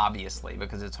document, obviously,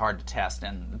 because it's hard to test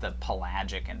in the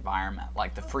pelagic environment,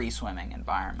 like the free swimming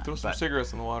environment. Throw some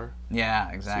cigarettes in the water.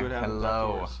 Yeah, exactly.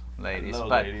 Hello, ladies. Hello,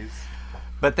 ladies.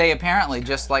 But they apparently,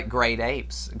 just like great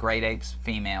apes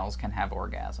females can have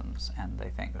orgasms, and they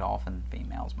think dolphin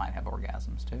females might have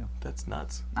orgasms too. That's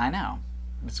nuts. I know.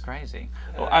 It's crazy.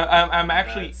 Well, I'm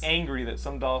actually angry that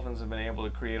some dolphins have been able to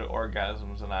create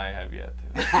orgasms and I have yet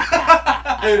to.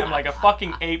 I'm like, a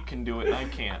fucking ape can do it and I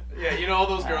can't. Yeah, you know all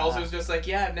those girls who's just like,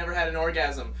 yeah, I've never had an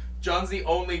orgasm. John's the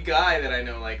only guy that I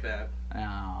know like that.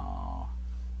 Oh.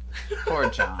 Poor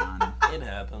John. It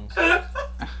happens.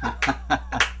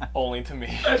 Only to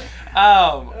me.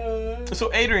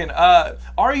 So Adrian,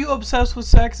 are you obsessed with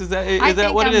sex? Is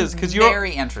that what it is? Because you're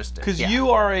very interested. Because you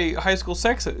are a high school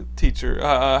sex teacher.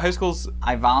 High school's.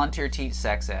 I volunteer teach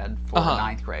sex ed for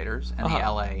ninth graders in the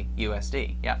LA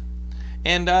USD. Yeah.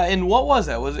 And what was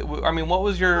that? What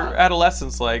was your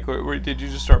adolescence like? Or did you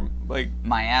just start like?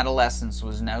 My adolescence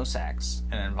was no sex.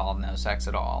 It involved no sex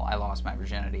at all. I lost my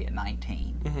virginity at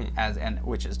 19,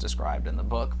 which is described in the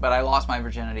book. But I lost my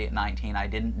virginity at 19. I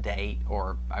didn't date,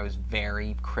 or I was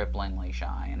very cripplingly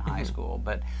shy in high school.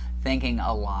 But thinking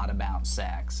a lot about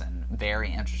sex and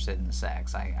very interested in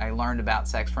sex. I learned about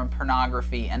sex from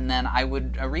pornography, and then I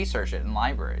would research it in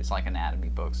libraries, like anatomy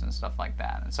books and stuff like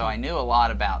that. And so I knew a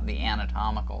lot about the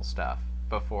anatomical stuff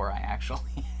before I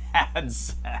actually had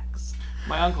sex.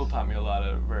 My uncle taught me a lot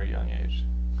at a very young age.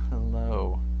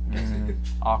 Hello.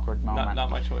 Awkward moment. Not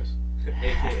my choice.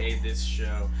 AKA this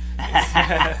show.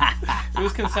 It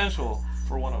was consensual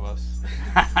for one of us.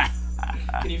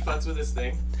 Can you futz with this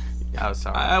thing? Oh,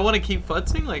 sorry. I want to keep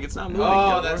futzing, like it's not moving.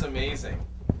 Oh, that's amazing.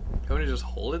 Can we just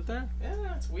hold it there? Yeah,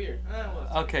 that's weird.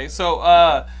 Okay, so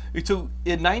at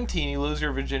 19 you lose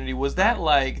your virginity. Was that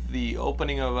like the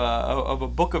opening of a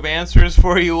book of answers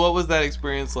for you? What was that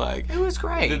experience like? It was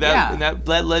great. And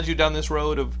that led you down this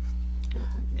road of.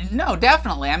 No,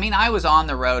 definitely. I mean, I was on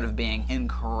the road of being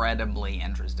incredibly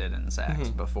interested in sex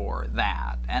before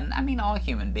that. And I mean, all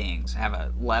human beings have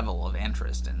a level of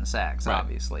interest in sex,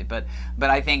 obviously. But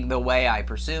I think the way I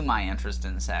pursue my interest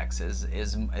in sex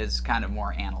is kind of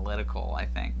more analytical, I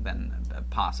think, than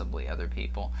possibly other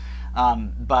people.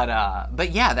 But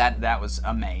yeah, that was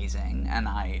amazing. And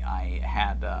I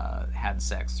had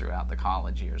sex throughout the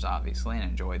college years, obviously, and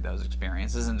enjoyed those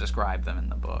experiences and described them in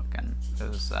the book. And it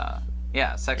was.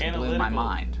 Yeah, sex blew my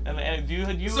mind. And do you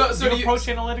approach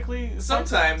analytically?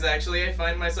 Sometimes, actually, I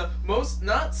find myself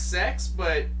not sex,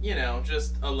 but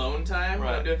just alone time. Right.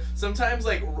 When I'm doing, sometimes,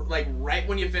 like right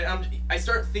when you finish, I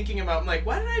start thinking about. I'm like,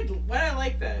 why did I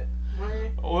like that?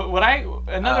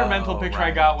 Another mental picture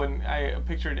I got when I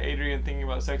pictured Adrian thinking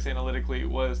about sex analytically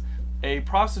was a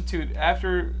prostitute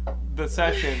after the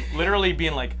session, literally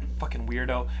being like fucking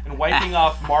weirdo and wiping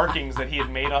off markings that he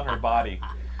had made on her body.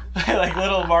 Like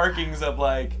little markings of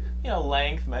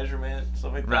length, measurement,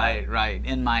 stuff like that. Right.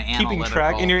 In my analytical, keeping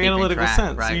track in your analytical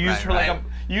sense. Right, so you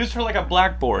used her like a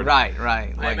blackboard. Right.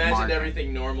 I like imagined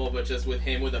everything normal, but just with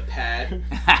him with a pad,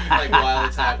 like while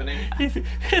it's happening.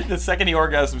 The second he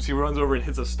orgasms, he runs over and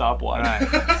hits a stopwatch.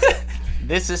 Right.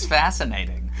 This is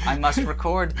fascinating. I must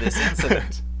record this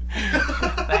incident.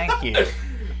 Thank you.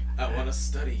 I want to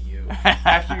study you.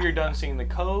 After you're done seeing The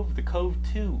Cove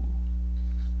 2.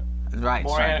 Right,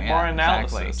 more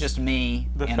analysis. Exactly. Just me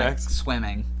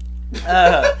swimming.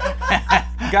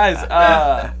 Guys,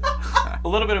 a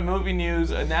little bit of movie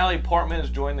news. Natalie Portman has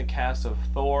joined the cast of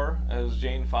Thor as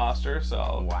Jane Foster.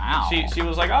 So wow. She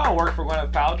was like, "Oh, I'll work for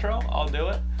Gwyneth Paltrow. I'll do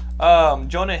it."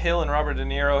 Jonah Hill and Robert De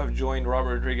Niro have joined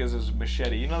Robert Rodriguez as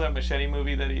Machete. You know that Machete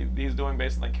movie that he's doing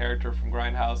based on the character from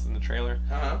Grindhouse in the trailer?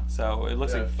 Uh-huh. So it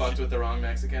looks like fucked with the wrong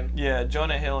Mexican. Yeah,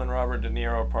 Jonah Hill and Robert De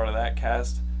Niro are part of that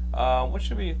cast. Which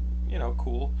should be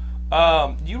cool.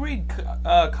 Do you read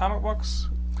comic books,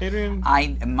 Adrian?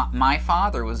 My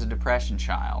father was a Depression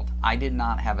child. I did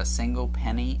not have a single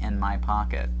penny in my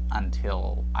pocket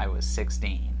until I was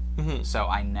 16. So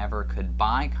I never could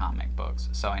buy comic books.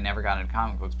 So I never got into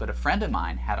comic books. But a friend of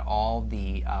mine had all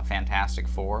the Fantastic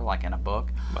Four, like in a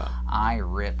book. Wow. I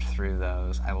ripped through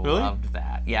those. I loved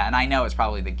that. Yeah, and I know it's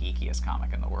probably the geekiest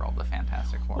comic in the world, the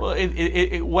Fantastic Four. Well,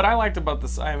 what I liked about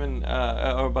the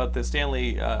about the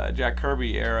Stanley Jack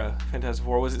Kirby era Fantastic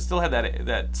Four was it still had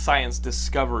that science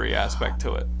discovery aspect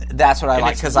to it. That's what I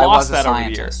liked because I was a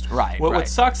scientist. Right. What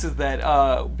sucks is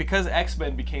that because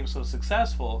X-Men became so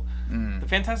successful, the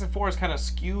Fantastic Four is kind of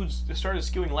started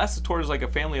skewing less towards like a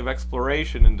family of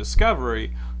exploration and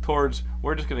discovery towards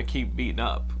we're just going to keep beating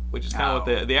up, which is kind of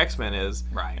what the X-Men is.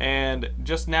 Right. And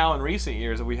just now in recent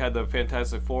years, we had the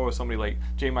Fantastic Four with somebody like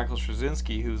J. Michael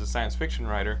Straczynski, who's a science fiction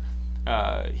writer.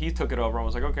 He took it over and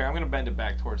was like, okay, I'm going to bend it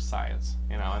back towards science.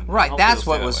 And right, that's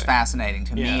what was fascinating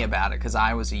to me about it, because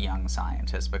I was a young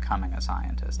scientist becoming a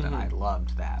scientist, and I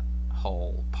loved that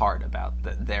whole part about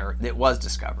it was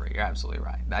discovery. You're absolutely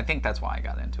right. I think that's why I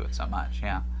got into it so much.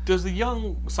 Yeah. Does the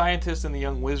young scientist and the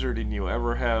young wizard in you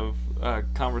ever have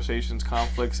conversations,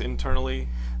 conflicts internally?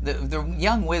 The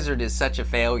young wizard is such a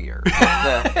failure.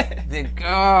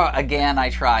 Again,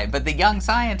 I tried, but the young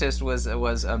scientist was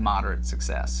a moderate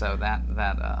success. So that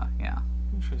yeah.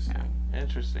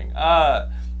 Interesting.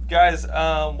 Guys,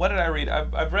 what did I read?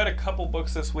 I've read a couple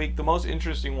books this week. The most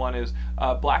interesting one is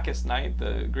Blackest Night.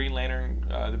 The Green Lantern,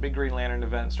 the big Green Lantern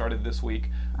event started this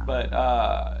week, but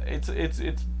it's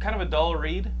kind of a dull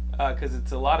read because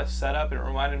it's a lot of setup. It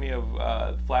reminded me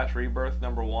of Flash Rebirth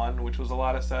 #1, which was a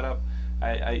lot of setup.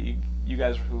 You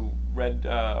guys who read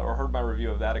or heard my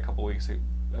review of that a couple weeks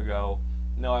ago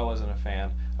know I wasn't a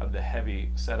fan of the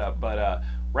heavy setup, but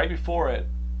right before it,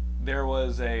 there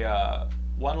was a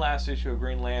one last issue of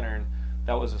Green Lantern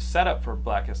that was a setup for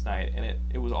Blackest Night, and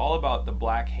it was all about the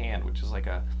Black Hand, which is like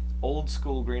a old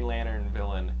school Green Lantern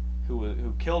villain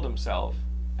who killed himself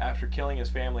after killing his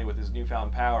family with his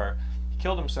newfound power. He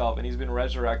killed himself, and he's been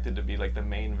resurrected to be like the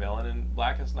main villain in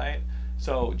Blackest Night.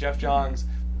 So Jeff Johns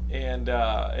and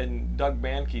Doug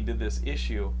Mahnke did this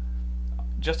issue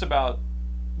just about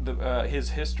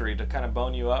his history to kind of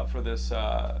bone you up for this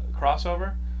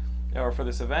crossover or for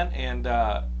this event, and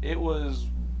it was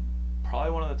probably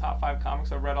one of the top 5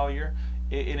 comics I've read all year.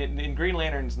 And Green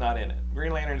Lantern's not in it.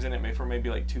 Green Lantern's in it for maybe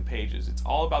like 2 pages. It's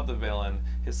all about the villain,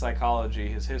 his psychology,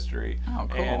 his history. Oh,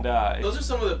 cool. And those are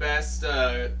some of the best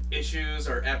issues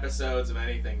or episodes of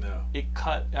anything, though.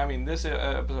 This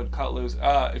episode cut loose.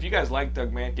 If you guys like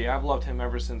Doug Mahnke, I've loved him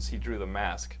ever since he drew The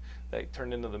Mask that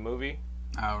turned into the movie.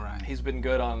 Oh, right. He's been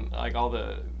good on like all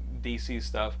the DC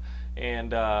stuff,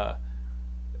 and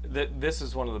this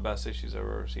is one of the best issues I've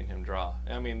ever seen him draw.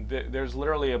 I mean, there's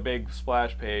literally a big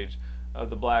splash page of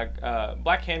the Black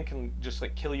Hand can just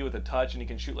like kill you with a touch, and he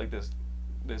can shoot like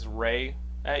this ray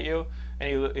at you, and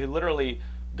he literally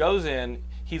goes in.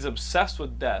 He's obsessed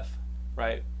with death,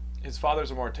 right? His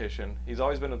father's a mortician. He's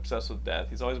always been obsessed with death.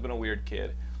 He's always been a weird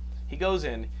kid. He goes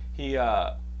in. He's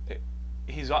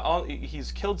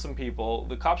killed some people.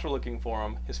 The cops are looking for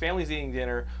him. His family's eating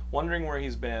dinner, wondering where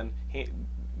he's been.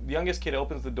 The youngest kid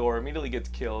opens the door, immediately gets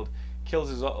killed. Kills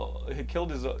his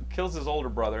older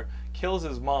brother, kills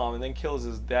his mom, and then kills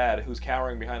his dad, who's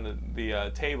cowering behind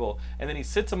the table. And then he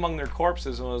sits among their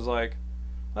corpses and was like,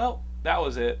 "Well, that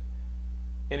was it."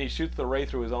 And he shoots the ray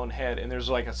through his own head, and there's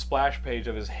like a splash page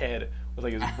of his head with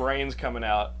like his brains coming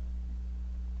out.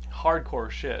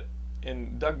 Hardcore shit.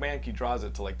 And Doug Mahnke draws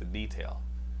it to like the detail.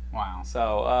 Wow.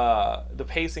 So the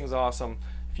pacing's awesome.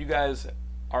 If you guys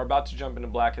are about to jump into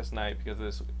Blackest Night because of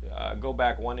this, go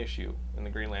back 1 issue in the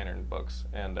Green Lantern books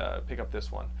and pick up this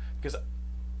one. Because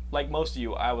like most of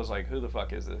you, I was like, who the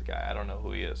fuck is this guy? I don't know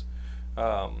who he is.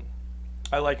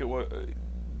 I like it.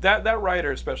 That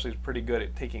writer especially is pretty good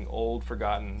at taking old,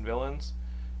 forgotten villains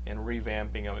and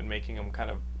revamping them and making them kind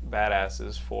of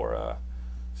badasses for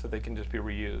so they can just be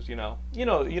reused. You know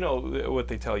what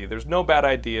they tell you. There's no bad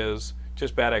ideas,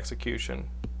 just bad execution.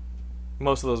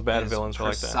 Most of those bad villains are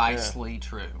like that. Precisely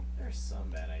true. There's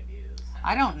some bad ideas.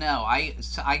 I don't know.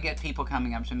 I get people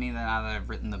coming up to me now that I've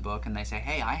written the book, and they say,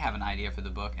 "Hey, I have an idea for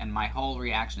the book," and my whole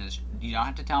reaction is, "You don't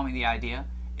have to tell me the idea.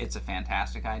 It's a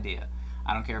fantastic idea.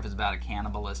 I don't care if it's about a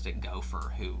cannibalistic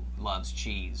gopher who loves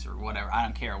cheese or whatever. I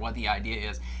don't care what the idea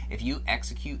is. If you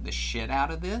execute the shit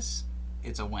out of this,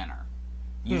 it's a winner.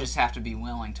 You just have to be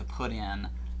willing to put in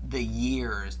the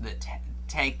years that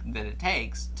it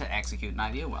takes to execute an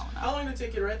idea well enough." How long did it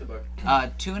take you to write the book?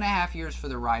 2.5 years for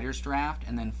the writer's draft,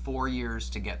 and then 4 years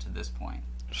to get to this point.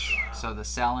 So the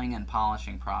selling and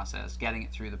polishing process, getting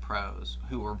it through the pros,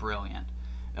 who were brilliant,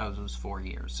 was 4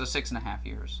 years. So 6.5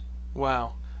 years.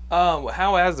 Wow.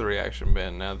 How has the reaction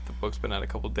been now that the book's been out a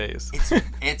couple days?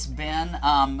 It's been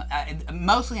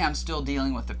mostly I'm still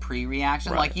dealing with the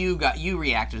pre-reaction. Right. Like you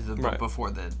reacted to the book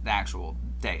before the actual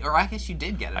date, or I guess you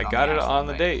did get it. I got it on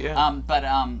the date, yeah.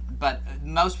 But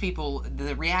most people,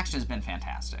 the reaction has been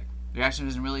fantastic. The reaction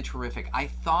has been really terrific. I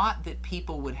thought that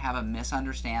people would have a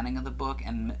misunderstanding of the book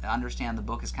and understand the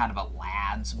book as kind of a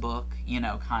lad's book,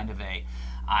 kind of a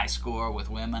I score with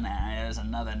women and there's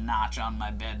another notch on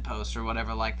my bedpost or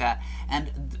whatever like that.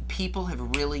 And people have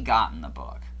really gotten the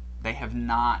book. They have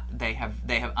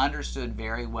understood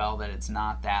very well that it's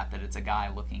not that it's a guy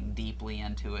looking deeply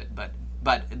into it, but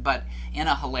in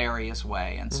a hilarious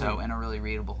way, and so in a really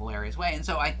readable, hilarious way. And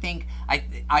so I think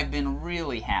I've been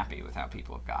really happy with how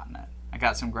people have gotten it. I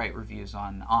got some great reviews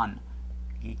on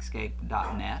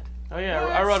Geekscape.net. Oh yeah,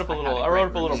 I wrote up a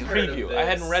little preview. I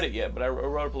hadn't read it yet, but I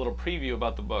wrote up a little preview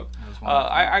about the book.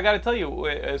 I got to tell you,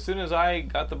 as soon as I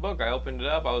got the book, I opened it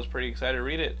up. I was pretty excited to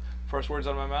read it. First words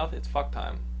out of my mouth, it's fuck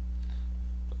time.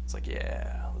 It's like,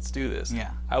 yeah, let's do this.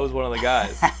 Yeah. I was one of the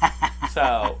guys.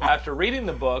 So after reading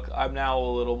the book, I'm now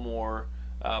a little more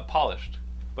polished.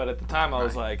 But at the time, I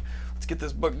was like, let's get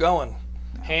this book going.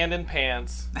 Hand in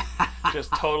pants,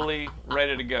 just totally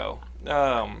ready to go.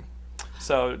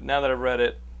 So now that I've read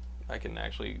it, I can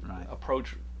actually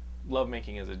approach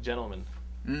lovemaking as a gentleman.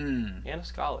 and a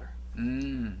scholar.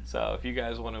 So if you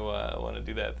guys want to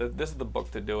do that, this is the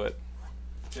book to do it.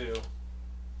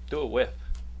 Do it with.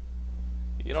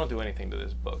 You don't do anything to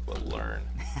this book but learn.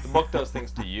 The book does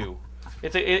things to you.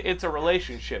 It's a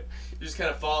relationship. You just kind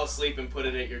of fall asleep and put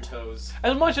it at your toes.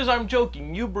 As much as I'm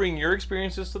joking, you bring your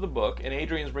experiences to the book, and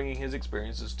Adrian's bringing his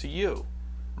experiences to you.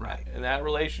 Right. And that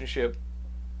relationship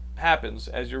happens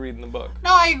as you're reading the book.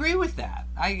 No, I agree with that.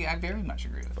 I very much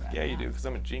agree with that. Yeah, you do, because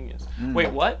I'm a genius.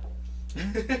 Wait, what?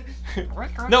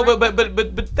 No,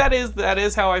 but that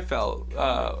is how I felt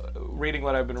reading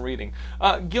what I've been reading.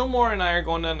 Gilmore and I are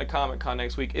going down to Comic-Con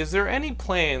next week. Is there any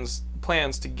plans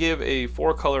to give a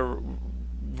 4-color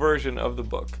version of the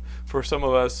book for some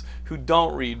of us who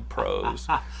don't read prose?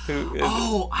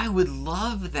 I would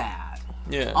love that.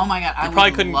 Yeah. Oh my God, I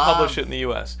probably would couldn't love publish it in the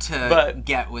U.S. to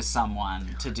get with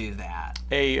someone to do that.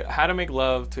 A How to Make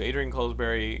Love to Adrian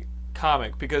Colesbury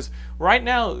comic, because right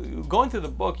now, going through the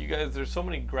book, you guys, there's so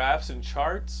many graphs and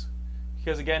charts,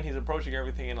 because again, he's approaching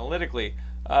everything analytically,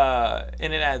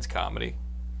 and it adds comedy.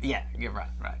 Yeah, you're right.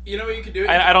 You know what you could do?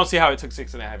 I don't see how it took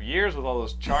 6.5 years with all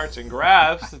those charts and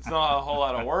graphs. It's not a whole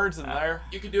lot of words in there.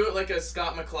 You could do it like a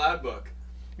Scott McCloud book.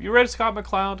 You read Scott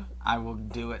McCloud? I will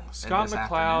do it. Scott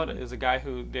McCloud is a guy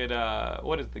who did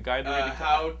what is the guide to reading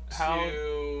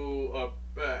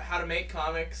how to make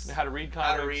comics. How to read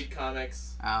comics. How to read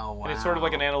comics. Oh wow! And it's sort of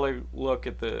like an analytic look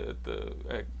at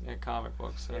comic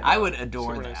books. I would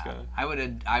adore that. Nice guy.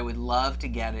 I would love to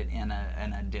get it in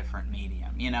a different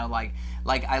medium. You know, like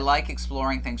I like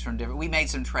exploring things from different. We made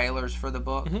some trailers for the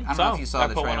book. I don't know if you saw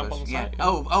the trailers. Site, yeah.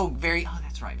 Oh,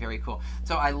 that's right. Very cool.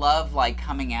 So I love like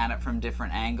coming at it from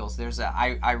different angles.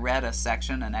 I read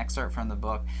an excerpt from the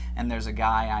book, and there's a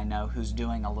guy I know who's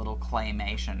doing a little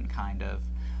claymation kind of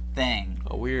thing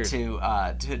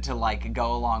to like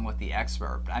go along with the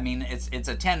excerpt. I mean, it's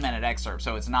a 10-minute excerpt,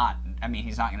 so it's not. I mean,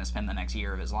 he's not going to spend the next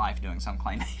year of his life doing some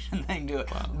claymation thing to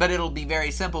it. Wow. But it'll be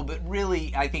very simple. But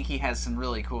really, I think he has some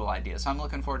really cool ideas. So I'm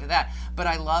looking forward to that. But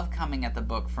I love coming at the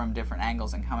book from different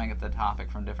angles and coming at the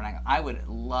topic from different angles. I would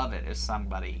love it if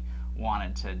somebody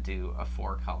wanted to do a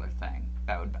 4-color thing.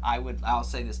 I'll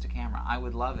say this to camera. I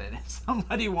would love it if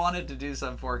somebody wanted to do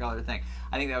some 4-color thing.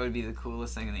 I think that would be the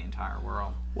coolest thing in the entire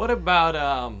world. What about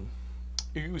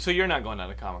so you're not going down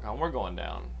to Comic-Con? We're going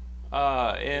down.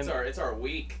 And it's our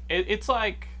week. It's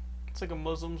like a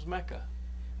Muslim's Mecca.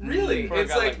 Really?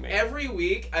 It's like every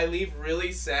week I leave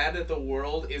really sad that the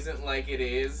world isn't like it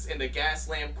is in the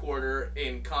Gaslamp Quarter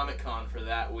in Comic-Con for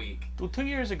that week. Well, 2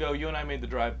 years ago, you and I made the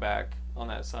drive back on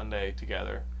that Sunday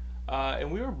together.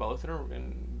 And we were both in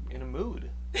a mood.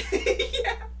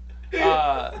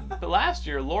 Yeah. But last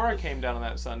year, Laura came down on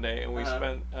that Sunday, and we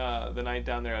spent the night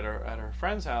down there at her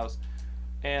friend's house.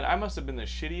 And I must have been the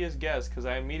shittiest guest, because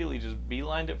I immediately just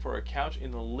beelined it for a couch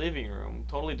in the living room,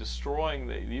 totally destroying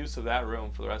the use of that room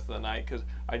for the rest of the night, because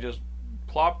I just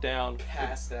plopped down.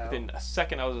 Passed out. Within a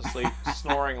second, I was asleep,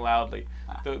 snoring loudly.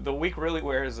 The week really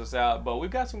wears us out, but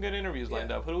we've got some good interviews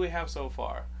lined up. Who do we have so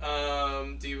far?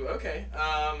 Okay.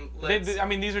 I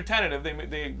mean, these are tentative.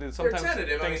 They sometimes they're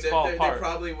tentative. things fall apart. They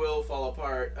probably will fall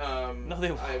apart. No,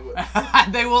 they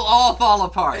won't. They will all fall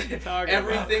apart.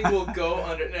 Everything will go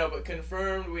under. No, but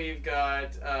confirmed. We've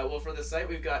got for the site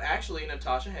we've got actually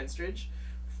Natasha Henstridge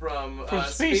from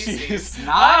Species. Nice.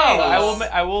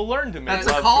 I will learn to make That's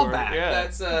a love callback. to her. Yeah.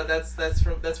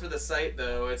 That's for the site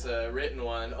though. It's a written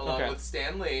one along with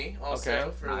Stan Lee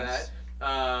also for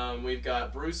that. We've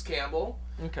got Bruce Campbell.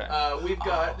 Okay. We've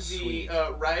got the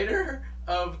writer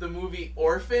of the movie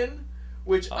Orphan,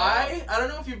 which I don't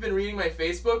know if you've been reading my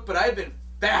Facebook, but I've been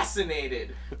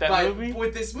fascinated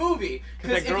with this movie.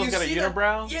 Because that girl's got a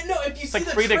unibrow? Yeah, no, if you see like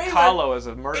the Frida trailer... Kahlo as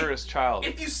a murderous child.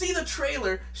 If you see the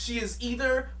trailer, she is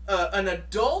either an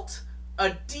adult,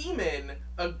 a demon,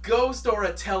 a ghost, or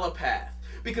a telepath.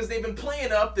 Because they've been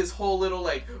playing up this whole little,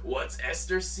 like, what's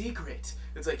Esther's secret?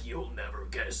 It's like, you'll never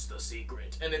guess the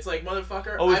secret. And it's like,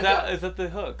 motherfucker... Oh, is that the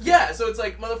hook? Yeah, so it's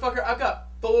like, motherfucker, I've got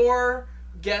 4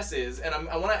 guesses, and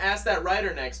I want to ask that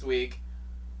writer next week,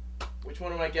 which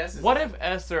one of my guesses? What if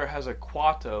Esther has a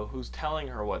Quato who's telling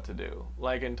her what to do,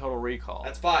 like in Total Recall?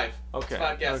 That's 5. Okay. That's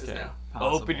 5 guesses now.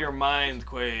 Possible. Open your mind,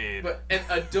 Quaid. But an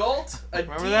adult, a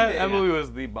Remember demon, that? That movie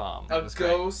was the bomb. A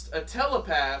ghost, a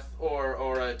telepath,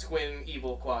 or a twin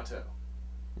evil Quato.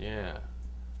 Yeah.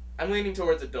 I'm leaning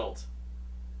towards adult.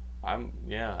 I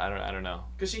don't know.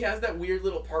 Because she has that weird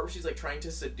little part where she's like trying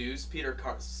to seduce Peter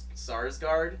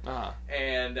Sarsgaard,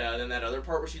 and then that other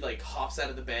part where she like hops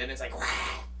out of the bed and it's like. Wah!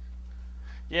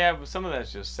 Yeah, but some of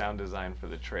that's just sound design for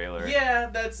the trailer.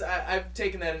 Yeah, I've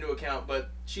taken that into account, but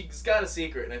she's got a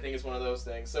secret, and I think it's one of those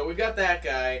things. So we've got that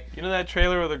guy. You know that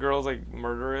trailer where the girl's like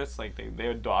murderous, like they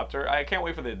adopt her? I can't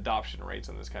wait for the adoption rates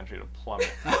in this country to plummet.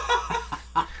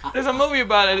 There's a movie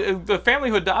about it, the family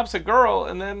who adopts a girl,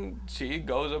 and then she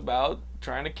goes about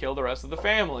trying to kill the rest of the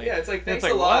family. Yeah, it's like, thanks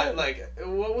a lot. Like,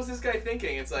 what was this guy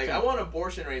thinking? It's like, I want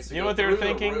abortion rates to you know go what they were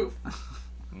through the thinking? roof.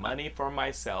 Money for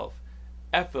myself.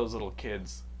 F those little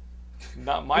kids.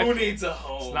 Not my Who needs a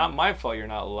home? It's not my fault you're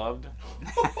not loved.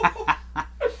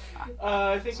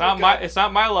 I think It's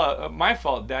not my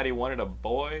fault Daddy wanted a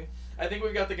boy. I think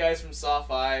we've got the guys from Saw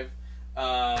 5.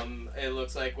 It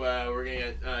looks like we're gonna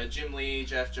get Jim Lee,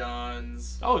 Jeff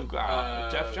Johns. Oh,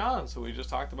 Jeff Johns, who we just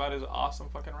talked about his awesome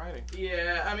fucking writing.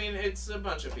 Yeah, I mean, it's a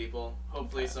bunch of people.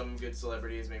 Hopefully some good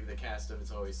celebrities, maybe the cast of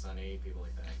It's Always Sunny, people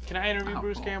like that. Can I interview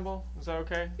Bruce cool. Campbell? Is that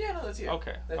okay? Yeah, no, that's you.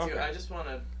 Okay. That's okay. you. I just want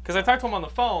to... Because I talked to him on the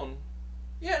phone.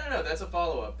 Yeah, no, that's a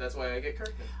follow-up. That's why I get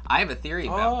Kirkman. I have a theory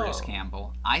about Oh. Bruce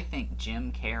Campbell. I think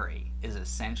Jim Carrey is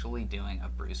essentially doing a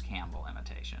Bruce Campbell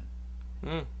imitation.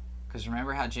 Mm. Because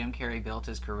remember how Jim Carrey built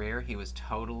his career? He was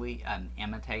totally an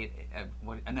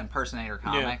impersonator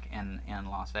comic in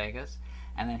Las Vegas.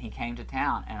 And then he came to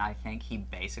town, and I think he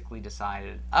basically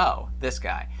decided, oh, this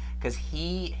guy. Because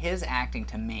his acting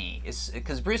to me is...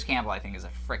 Because Bruce Campbell, I think, is a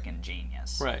frickin'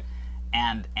 genius. Right.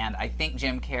 And I think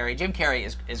Jim Carrey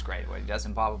is great at what he does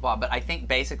and blah, blah, blah. But I think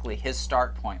basically his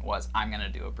start point was, I'm going to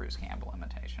do a Bruce Campbell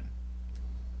imitation.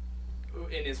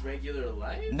 In his regular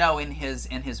life? No, in his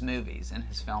movies, in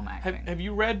his film acting. Have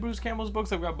you read Bruce Campbell's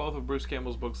books? I've got both of Bruce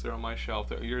Campbell's books there on my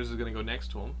shelf. Yours is going to go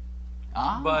next to him.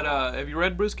 Oh. But have you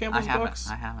read Bruce Campbell's books?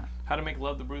 I haven't. How to Make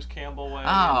Love the Bruce Campbell Way.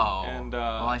 Oh. And,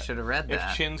 well, I should have read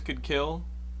that. If Chins Could Kill.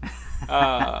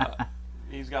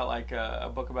 He's got like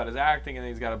a book about his acting, and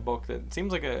he's got a book that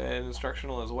seems like an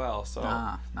instructional as well. So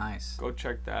nice. Go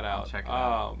check that out. I'll check it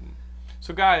out.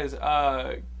 So guys,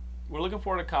 we're looking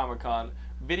forward to Comic-Con.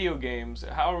 Video games.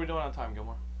 How are we doing on time,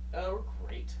 Gilmore? We're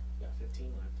great. We got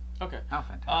 15 left. Okay. Oh,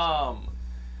 fantastic.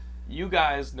 You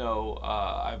guys know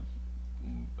I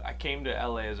came to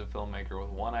LA as a filmmaker with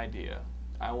one idea.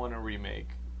 I want to remake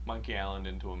Monkey Island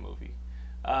into a movie.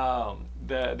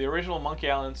 The original Monkey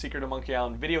Island, Secret of Monkey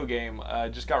Island video game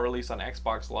just got released on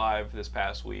Xbox Live this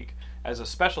past week as a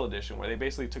special edition where they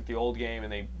basically took the old game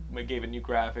and they gave it new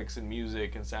graphics and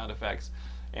music and sound effects.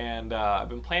 And I've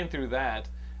been playing through that.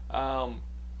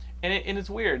 And it's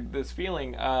weird, this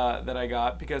feeling that I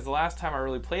got, because the last time I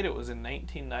really played it was in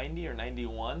 1990 or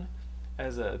 91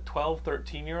 as a 12,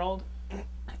 13-year-old.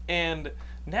 And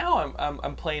now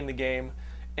I'm playing the game,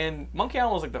 and Monkey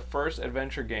Island was like the first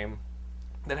adventure game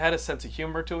that had a sense of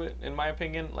humor to it, in my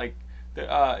opinion. Like,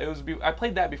 I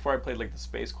played that before I played like the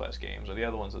Space Quest games or the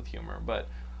other ones with humor. But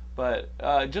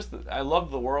I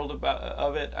loved the world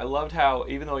of it. I loved how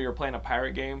even though you're playing a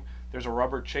pirate game, there's a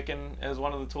rubber chicken as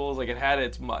one of the tools. Like it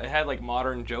had like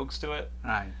modern jokes to it.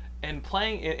 Right. And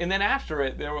playing, and then after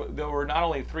it, there were not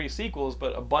only 3 sequels,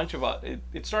 but a bunch of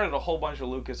it started a whole bunch of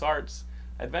LucasArts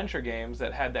adventure games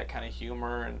that had that kind of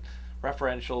humor and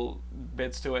referential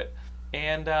bits to it,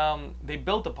 and they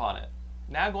built upon it.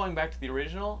 Now going back to the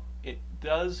original, it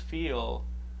does feel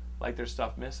like there's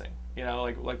stuff missing. You know,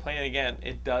 like playing it again,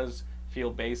 it does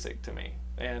feel basic to me.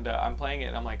 And I'm playing it,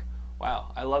 and I'm like,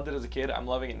 wow, I loved it as a kid. I'm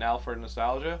loving it now for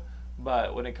nostalgia.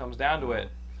 But when it comes down to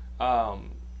it,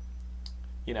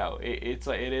 you know, it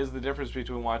is the difference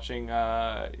between watching.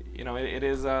 You know, it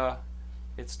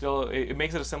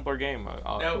makes it a simpler game.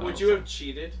 Now, would you have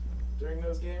cheated during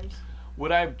those games?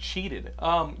 Would I have cheated?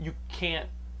 You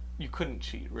couldn't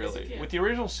cheat, really. Yes, you can.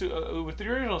 With the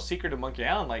original Secret of Monkey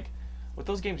Island, like with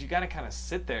those games, you got to kind of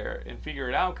sit there and figure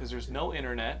it out because there's no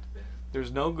internet,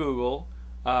 there's no Google,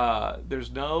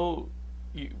 there's no.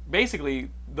 Basically,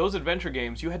 those adventure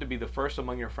games, you had to be the first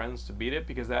among your friends to beat it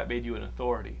because that made you an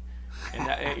authority. And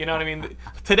that, you know what I mean?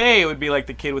 Today it would be like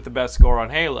the kid with the best score on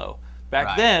Halo.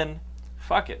 Back then,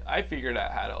 fuck it, I figured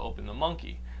out how to open the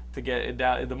monkey to get it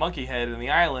down, the monkey head in the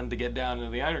island to get down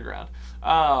into the underground.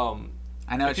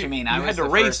 I know what you mean. I was had to the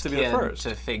race first to be the kid first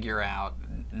to figure out,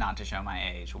 not to show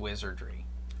my age, wizardry.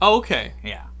 Oh, okay.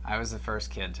 Yeah, I was the first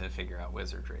kid to figure out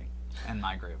wizardry in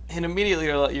my group. And immediately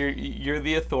you're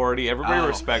the authority. Everybody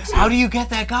respects you. How do you get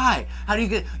that guy?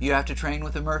 You have to train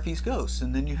with the Murphy's Ghost,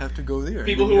 and then you have to go there.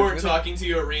 People who weren't talking to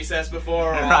you at recess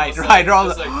before. Right. Just like,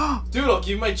 dude, I'll give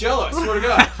you my Jello. I swear to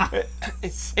God.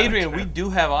 Adrian, we do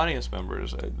have audience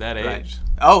members at that age.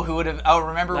 Oh, who would have? Oh,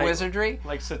 remember Wizardry?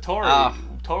 Like Satori,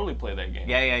 totally played that game.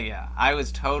 Yeah. I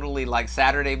was totally like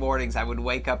Saturday mornings. I would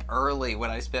wake up early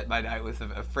when I spent my night with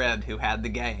a friend who had the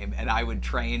game, and I would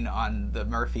train on the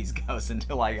Murphy's goes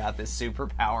until I got this super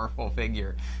powerful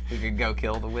figure who could go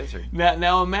kill the wizard.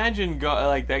 Now imagine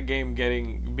like that game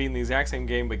being the exact same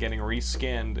game but getting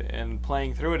reskinned and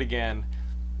playing through it again.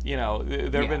 You know,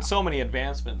 there have been so many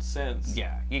advancements since.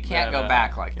 Yeah, you can't go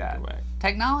back like that.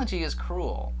 Technology is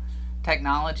cruel.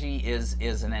 Technology is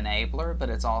an enabler, but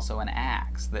it's also an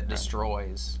axe that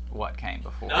destroys what came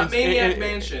before. Not Maniac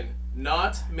Mansion.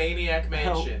 Not Maniac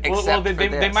Mansion. Well,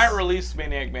 they might release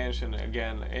Maniac Mansion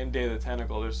again in Day of the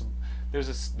Tentacle.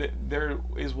 There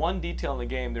is one detail in the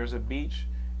game. There's a beach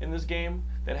in this game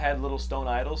that had little stone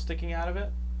idols sticking out of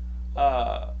it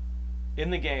in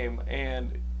the game,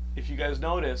 and if you guys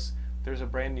notice, there's a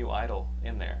brand new idol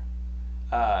in there.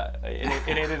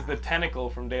 And it is the Tentacle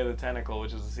from Day of the Tentacle,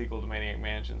 which is the sequel to Maniac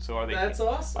Mansion. So That's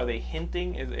awesome. Are they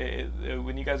hinting?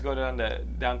 When you guys go down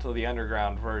to the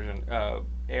underground version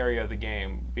area of the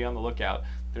game, be on the lookout.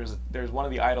 There's one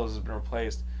of the idols has been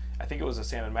replaced. I think it was a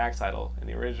Sam and Max idol in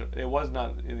the original. It was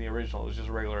not in the original. It was just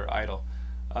a regular idol.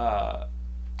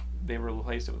 They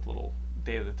replaced it with little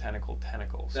Day of the Tentacle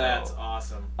tentacles. That's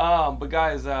awesome. But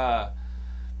guys.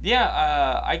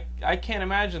 I can't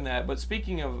imagine that. But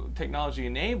speaking of technology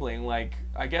enabling, like,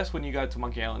 I guess when you got to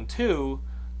Monkey Island 2,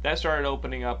 that started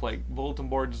opening up like bulletin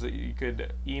boards that you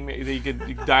could email, that you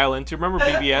could dial into. Remember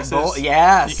BBSs?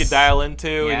 Yes. You could dial into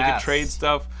and you Yes. could trade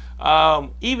stuff.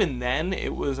 Even then,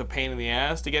 it was a pain in the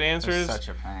ass to get answers. It's such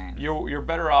a pain. You're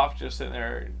better off just sitting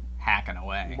there Hacking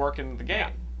away. working the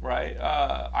game, right?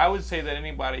 I would say that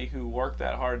anybody who worked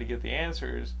that hard to get the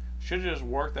answers should just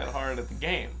work that hard at the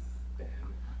game.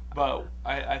 But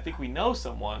I think we know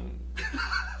someone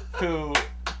who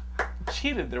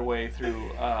cheated their way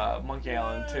through Monkey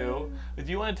Island 2.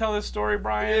 Do you want to tell this story,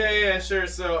 Brian? Yeah, sure.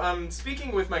 So I'm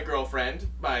speaking with my girlfriend,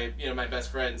 my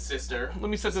best friend's sister. Let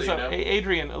me set this up. Hey,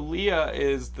 Adrian, Aaliyah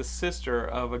is the sister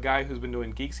of a guy who's been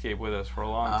doing Geekscape with us for a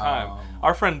long time.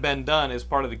 Our friend Ben Dunn is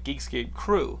part of the Geekscape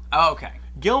crew. Oh, okay.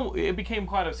 It became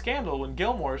quite a scandal when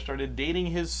Gilmore started dating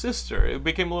his sister. It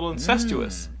became a little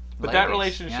incestuous. But that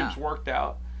relationship's worked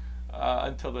out.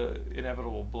 Until the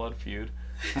inevitable blood feud,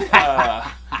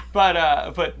 but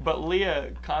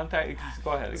Leah contacted.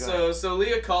 Go ahead. So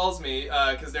Leah calls me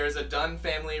because there's a Dunn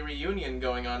family reunion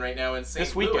going on right now in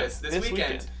St. Louis this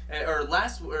weekend, or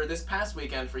this past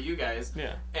weekend for you guys.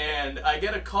 Yeah. And I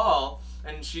get a call,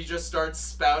 and she just starts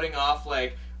spouting off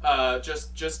like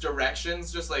just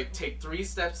directions, just like take 3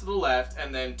 steps to the left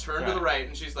and then turn to the right.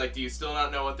 And she's like, "Do you still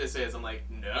not know what this is?" I'm like,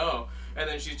 "No." And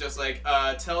then she's just like,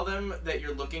 tell them that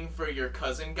you're looking for your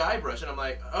cousin Guybrush. And I'm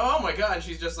like, oh my god. And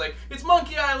she's just like, it's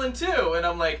Monkey Island 2. And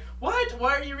I'm like, what?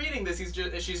 Why are you reading this?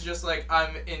 She's just like,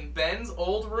 I'm in Ben's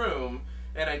old room,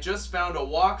 and I just found a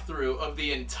walkthrough of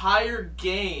the entire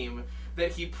game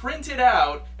that he printed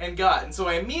out and got. And so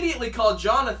I immediately called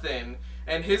Jonathan,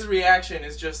 and his reaction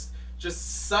is just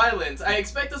silence. I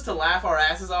expect us to laugh our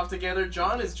asses off together.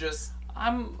 John is just...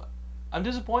 I'm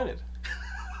disappointed.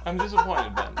 I'm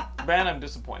disappointed, Ben. Ben, I'm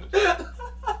disappointed.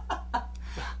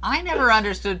 I never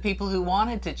understood people who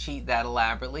wanted to cheat that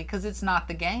elaborately because it's not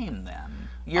the game then.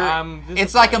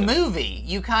 It's like a movie.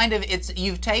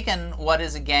 You've taken what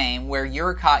is a game where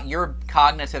you're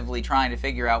cognitively trying to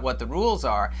figure out what the rules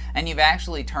are, and you've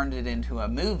actually turned it into a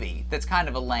movie that's kind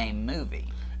of a lame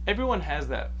movie. Everyone has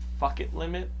that fuck it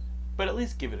limit, but at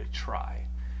least give it a try.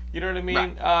 You know what I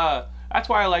mean? Right. That's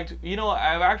why I liked.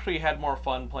 I've actually had more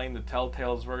fun playing the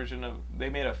Telltale's version of. They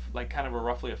made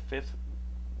roughly a 5th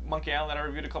Monkey Island that I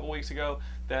reviewed a couple weeks ago.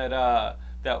 That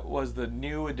was the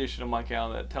new edition of Monkey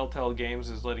Island that Telltale Games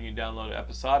is letting you download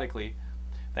episodically.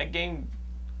 That game,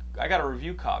 I got a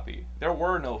review copy. There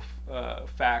were no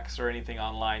facts or anything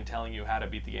online telling you how to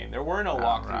beat the game. There were no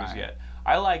walkthroughs yet.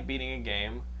 I like beating a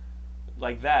game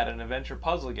like that, an adventure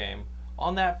puzzle game,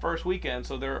 on that first weekend,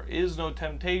 so there is no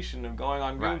temptation of going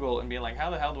on Google and being like, how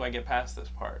the hell do I get past this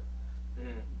part?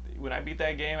 When I beat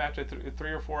that game after 3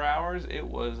 or 4 hours, it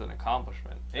was an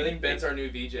accomplishment. I think Ben's our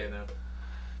new VJ now.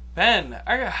 Ben,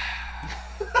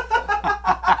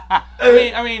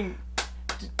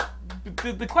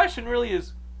 the question really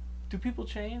is, do people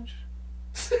change?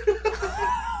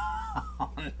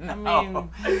 No. I mean,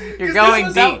 You're going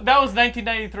deep. That was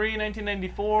 1993,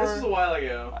 1994. This was a while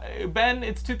ago. Ben,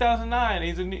 it's 2009.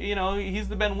 He's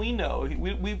the Ben we know.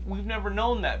 We've never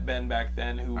known that Ben back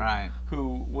then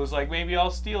who was like, maybe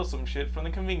I'll steal some shit from the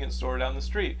convenience store down the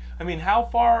street. I mean, how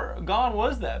far gone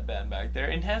was that Ben back there?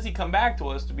 And has he come back to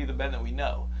us to be the Ben that we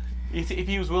know? If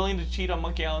he was willing to cheat on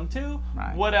Monkey Island 2,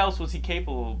 what else was he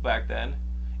capable of back then?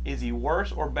 Is he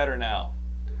worse or better now?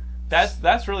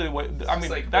 That's really what I mean.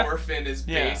 Like Orphan is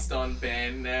based on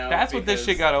Ben now. That's what this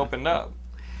shit got opened up.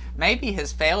 Maybe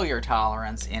his failure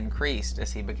tolerance increased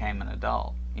as he became an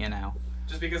adult.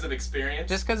 Just because of experience?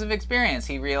 Just because of experience.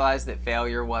 He realized that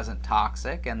failure wasn't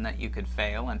toxic and that you could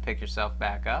fail and pick yourself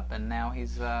back up, and now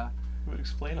he's... It would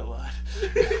explain a lot.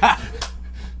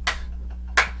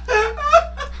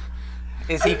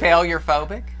 Is he failure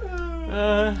phobic?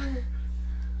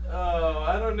 Oh,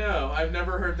 I don't know. I've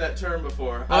never heard that term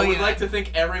before. Well, I would like to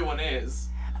think everyone is.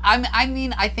 I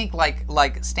mean, I think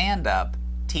like stand-up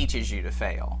teaches you to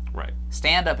fail. Right.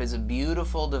 Stand-up is a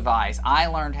beautiful device. I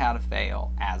learned how to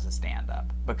fail as a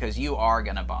stand-up because you are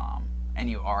going to bomb and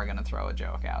you are going to throw a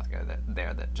joke out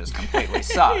there that just completely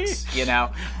sucks, you know?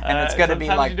 And it's going to be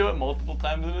like... you do it multiple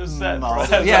times in a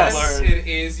set. Yes. It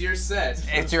is your set.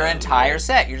 It's your entire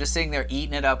set. You're just sitting there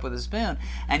eating it up with a spoon.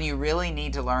 And you really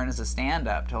need to learn as a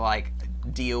stand-up to, like,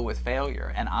 deal with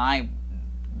failure. And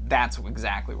that's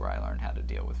exactly where I learned how to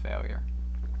deal with failure.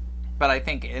 But I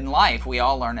think in life, we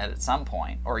all learn it at some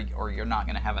point, or you're not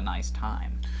going to have a nice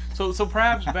time. So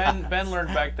perhaps Ben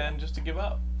learned back then just to give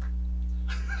up.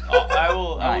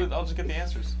 I'll just get the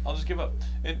answers. I'll just give up.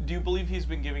 Do you believe he's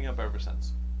been giving up ever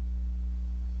since?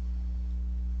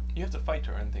 You have to fight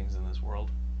to earn things in this world.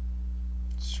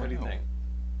 What do you think?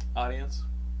 Audience?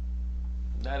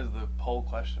 That is the poll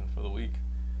question for the week.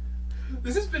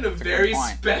 This has been a very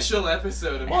special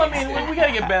episode of Well, I mean, we got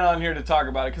to get Ben on here to talk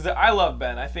about it, because I love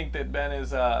Ben. I think that Ben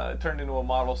is turned into a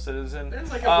model citizen. Ben's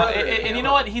like a brother. And you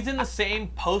know what? He's in the same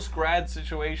post-grad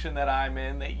situation that I'm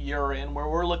in, that you're in, where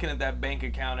we're looking at that bank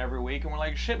account every week, and we're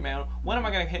like, shit, man, when am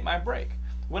I going to hit my break?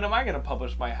 When am I going to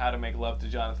publish my How to Make Love to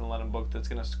Jonathan Lennon book that's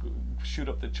going to shoot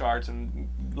up the charts and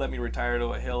let me retire to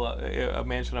a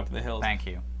mansion up in the hills? Thank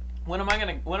you. When am I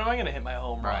going to hit my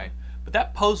home run? Right. But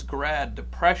that post-grad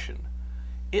depression,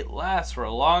 it lasts for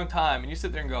a long time, and you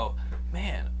sit there and go,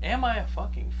 man, am I a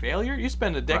fucking failure? You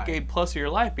spend a decade plus of your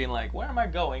life being like, where am I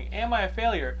going? Am I a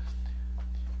failure?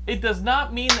 It does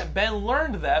not mean that Ben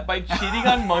learned that by cheating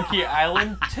on Monkey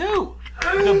Island 2.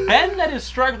 The Ben that is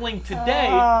struggling today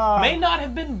may not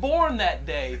have been born that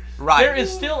day. Right. There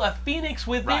is still a phoenix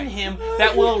within him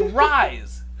that will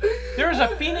rise. There is a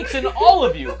phoenix in all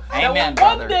of you that will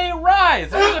one day rise.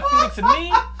 There is a phoenix in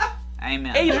me.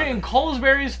 Amen. Adrian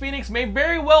Colesbury's phoenix may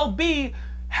very well be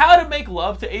How to Make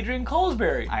Love to Adrian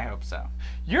Colesbury. I hope so.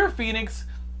 Your phoenix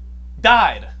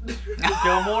died,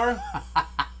 Gilmore.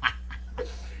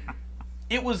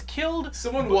 It was killed.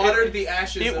 Someone watered the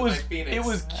ashes of my phoenix. It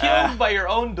was killed by your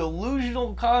own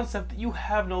delusional concept that you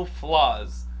have no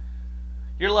flaws.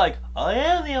 You're like, I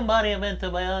am the embodiment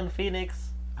of my own phoenix.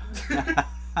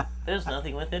 There's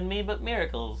nothing within me but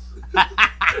miracles.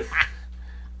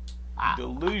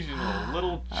 Delusional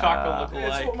little chocolate lookalike.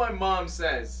 That's what my mom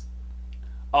says.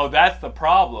 Oh, that's the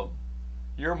problem.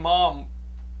 Your mom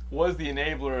was the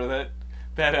enabler of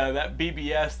that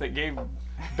BBS that gave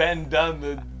Ben Dunn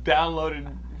the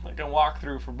downloaded like a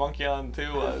walkthrough for Monkey Island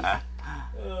 2 was.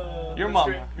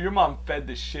 Your mom fed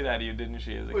the shit out of you, didn't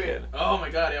she, as a kid? Oh my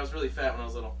god, I was really fat when I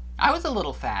was little. I was a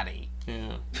little fatty.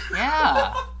 Yeah.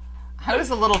 Yeah. I was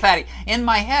a little fatty. In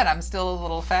my head, I'm still a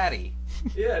little fatty.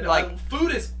 Yeah, no, Like-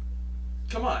 food is...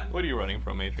 Come on. What are you running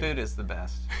from, Adrian? Food is the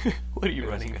best. What are you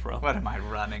running from? What am I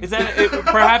running? Is that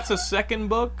perhaps a second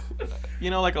book?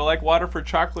 You know, like Water for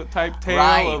Chocolate type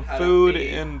tale of food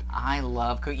and... I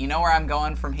love cooking. You know where I'm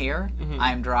going from here?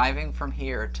 I'm driving from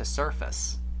here to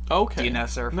Surface. Okay. Do you know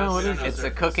Surface? No, I don't know It's a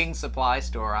Surface. cooking supply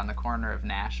store on the corner of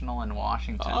National and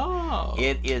Washington. Oh.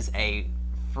 It is a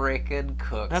frickin'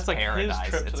 cook's That's like paradise. his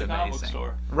trip It's to the comic book amazing.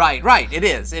 store. Right. It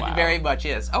is. It Wow. very much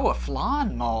is. Oh, a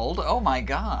flan mold. Oh my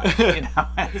God. You know,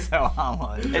 so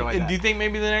I'll enjoy And that. do you think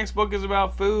maybe the next book is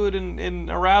about food and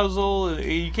arousal?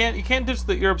 You can't ditch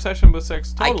your obsession with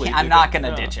sex totally. I'm not going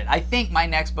to ditch it. I think my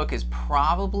next book is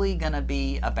probably going to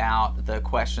be about the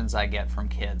questions I get from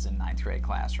kids in 9th grade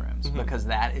classrooms because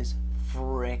that is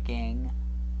freaking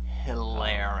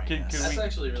hilarious. That's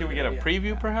actually a really Can we good get a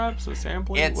idea. preview, perhaps, a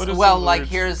sampling? It's What is well, some like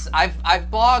words? here's I've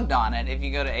blogged on it. If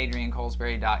you go to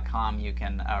adriancolesbury.com, you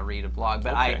can read a blog.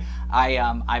 But Okay.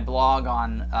 I blog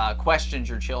on questions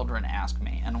your children ask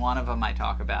me, and one of them I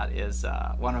talk about is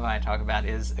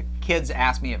kids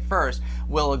ask me at first,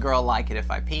 will a girl like it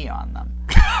if I pee on them?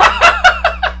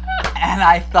 And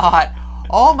I thought,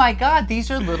 oh my God, these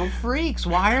are little freaks.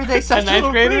 Why are they such ninth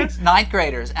little graders? freaks? 9th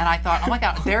graders. And I thought, oh my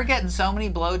God, they're getting so many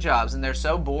blowjobs and they're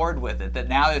so bored with it that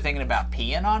now they're thinking about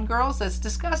peeing on girls? That's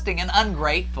disgusting and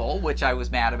ungrateful, which I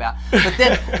was mad about. But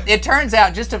then it turns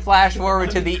out, just to flash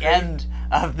forward to the end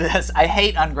of this, I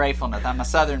hate ungratefulness. I'm a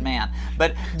Southern man.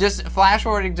 But just flash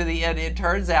forwarding to the end, it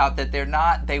turns out that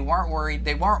they weren't worried,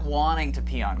 they weren't wanting to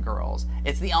pee on girls.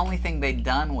 It's the only thing they'd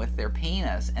done with their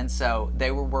penis, and so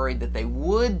they were worried that they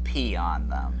would pee on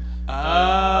them.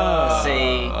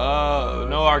 See?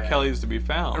 No R. Kelly's to be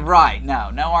found. Right,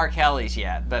 no R. Kelly's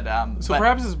yet, but So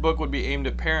perhaps this book would be aimed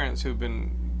at parents who've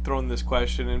been thrown this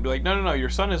question and be like, no, your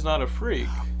son is not a freak.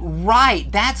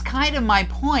 Right, that's kind of my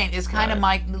point. Is kind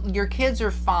of your kids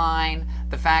are fine.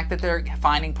 The fact that they're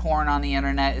finding porn on the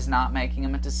internet is not making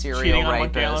them into serial Cheating on rapists.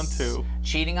 Monkey Island 2.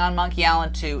 Cheating on Monkey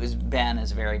Island 2 is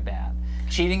very bad.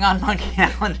 Cheating on Monkey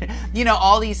Island,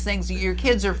 all these things. Your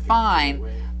kids are fine.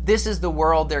 This is the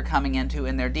world they're coming into,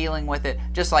 and they're dealing with it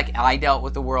just like I dealt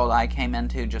with the world I came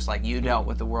into, just like you dealt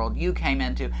with the world you came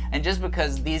into. And just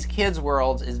because these kids'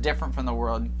 worlds is different from the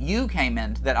world you came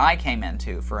into, that I came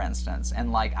into, for instance,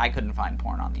 and like I couldn't find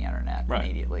porn on the internet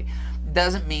immediately,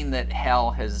 doesn't mean that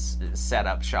hell has set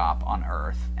up shop on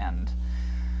Earth, and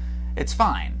it's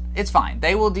fine. It's fine.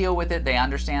 They will deal with it. They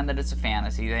understand that it's a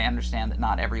fantasy. They understand that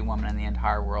not every woman in the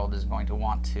entire world is going to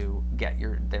want to get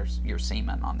your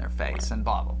semen on their face and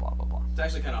blah, blah, blah, blah, blah. It's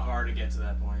actually kind of hard to get to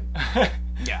that point.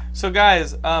 Yeah. So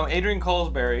guys, Adrian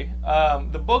Colesbury,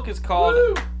 the book is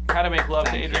called How to Make Love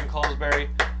to Adrian Colesbury.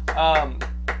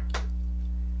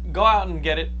 Go out and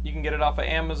get it. You can get it off of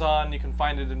Amazon. You can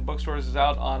find it in bookstores. It's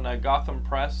out on Gotham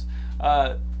Press.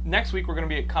 Next week we're going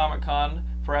to be at Comic-Con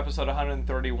for episode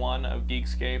 131 of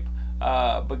Geekscape.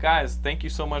 But guys, thank you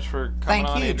so much for coming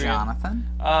on, Thank you, Adrian. Jonathan.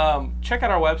 Check out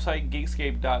our website,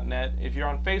 geekscape.net. If you're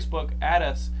on Facebook, add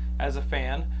us as a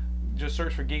fan. Just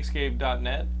search for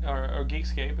geekscape.net or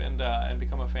Geekscape and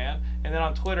become a fan. And then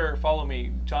on Twitter, follow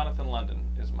me. Jonathan London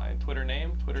is my Twitter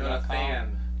name.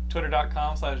 Twitter.com.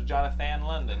 Twitter.com/Jonathan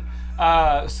London.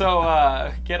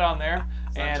 So get on there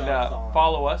and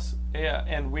follow us. Yeah,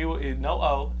 and we will. No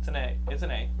O, it's an A. It's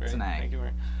an A. Right? It's an A. Thank you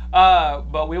very much.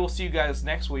 But we will see you guys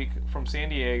next week from San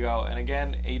Diego. And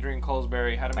again, Adrian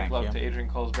Colesbury, How to Make Love to Adrian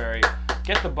Colesbury.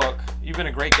 Get the book. You've been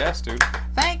a great guest, dude.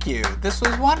 Thank you. This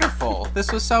was wonderful.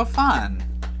 This was so fun.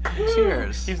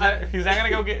 Cheers. He's not gonna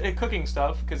go get cooking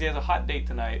stuff because he has a hot date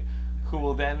tonight, who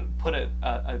will then put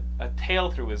a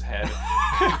tail through his head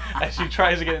as she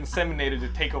tries to get inseminated to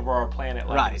take over our planet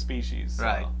like a species. So.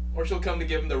 Right. Or she'll come to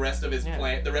give him the rest of his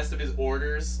plant, the rest of his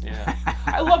orders. Yeah.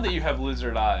 I love that you have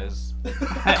lizard eyes.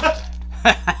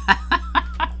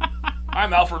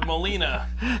 I'm Alfred Molina.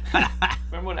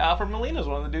 Remember when Alfred Molina was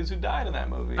one of the dudes who died in that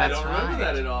movie? I don't remember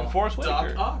that at all. And Forrest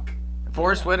Whitaker. Doc Ock.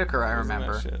 Forrest Whitaker, I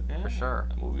remember. That shit. Yeah. For sure.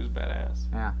 That movie was badass.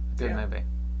 Yeah, good movie.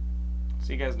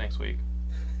 See you guys next week.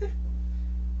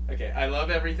 Okay, I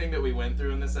love everything that we went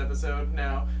through in this episode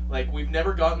now. Like, we've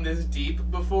never gotten this deep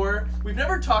before. We've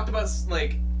never talked about,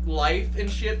 like, life and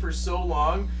shit for so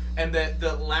long, and that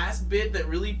the last bit that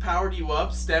really powered you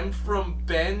up stemmed from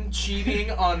Ben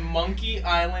cheating on Monkey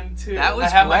Island 2. That was I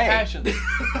have great. my passion.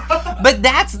 But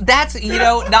that's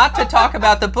not to talk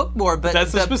about the book more, but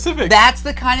That's the specific. That's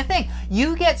the kind of thing.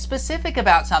 You get specific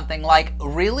about something, like,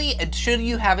 really, should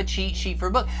you have a cheat sheet for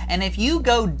a book? And if you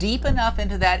go deep enough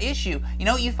into that issue, you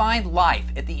know what you find? Life.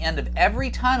 At the end of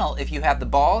every tunnel, if you have the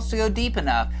balls to go deep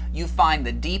enough, you find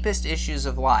the deepest issues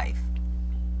of life.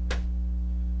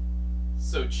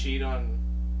 So cheat on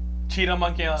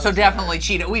Monkey Island. So definitely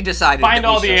cheat. We decided. Find that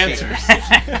we all the should answers.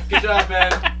 Good job,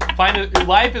 Ben. Your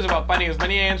life is about finding as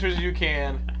many answers as you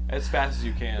can, as fast as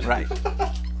you can. Right.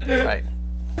 Right.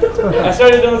 I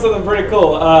started doing something pretty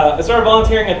cool. I started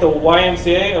volunteering at the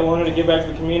YMCA. I wanted to give back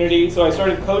to the community, so I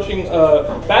started coaching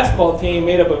a basketball team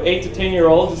made up of 8 to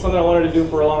 10-year-olds. It's something I wanted to do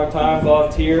for a long time,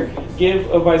 volunteer, give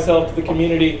of myself to the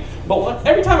community. But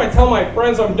every time I tell my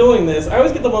friends I'm doing this, I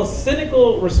always get the most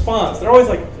cynical response. They're always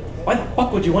like, why the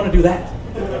fuck would you want to do that?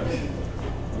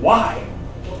 Why?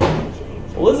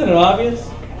 Well, isn't it obvious?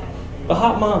 The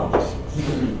hot moms.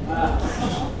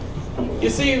 You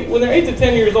see, when they're 8 to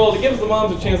 10 years old, it gives the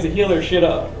moms a chance to heal their shit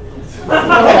up. This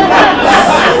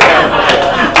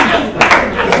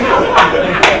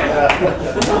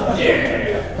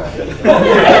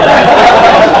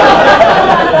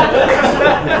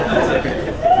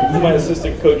is my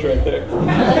assistant coach right there.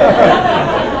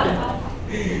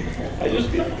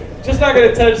 Just not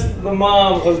gonna touch the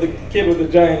mom of the kid with the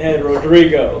giant head,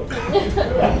 Rodrigo.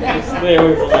 Just stay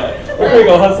away from that.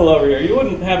 Rodrigo, hustle over here. You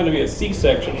wouldn't happen to be a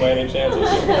C-section by any chance, would you?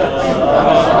 Get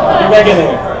back in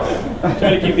there. Try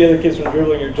to keep the other kids from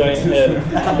dribbling your giant head.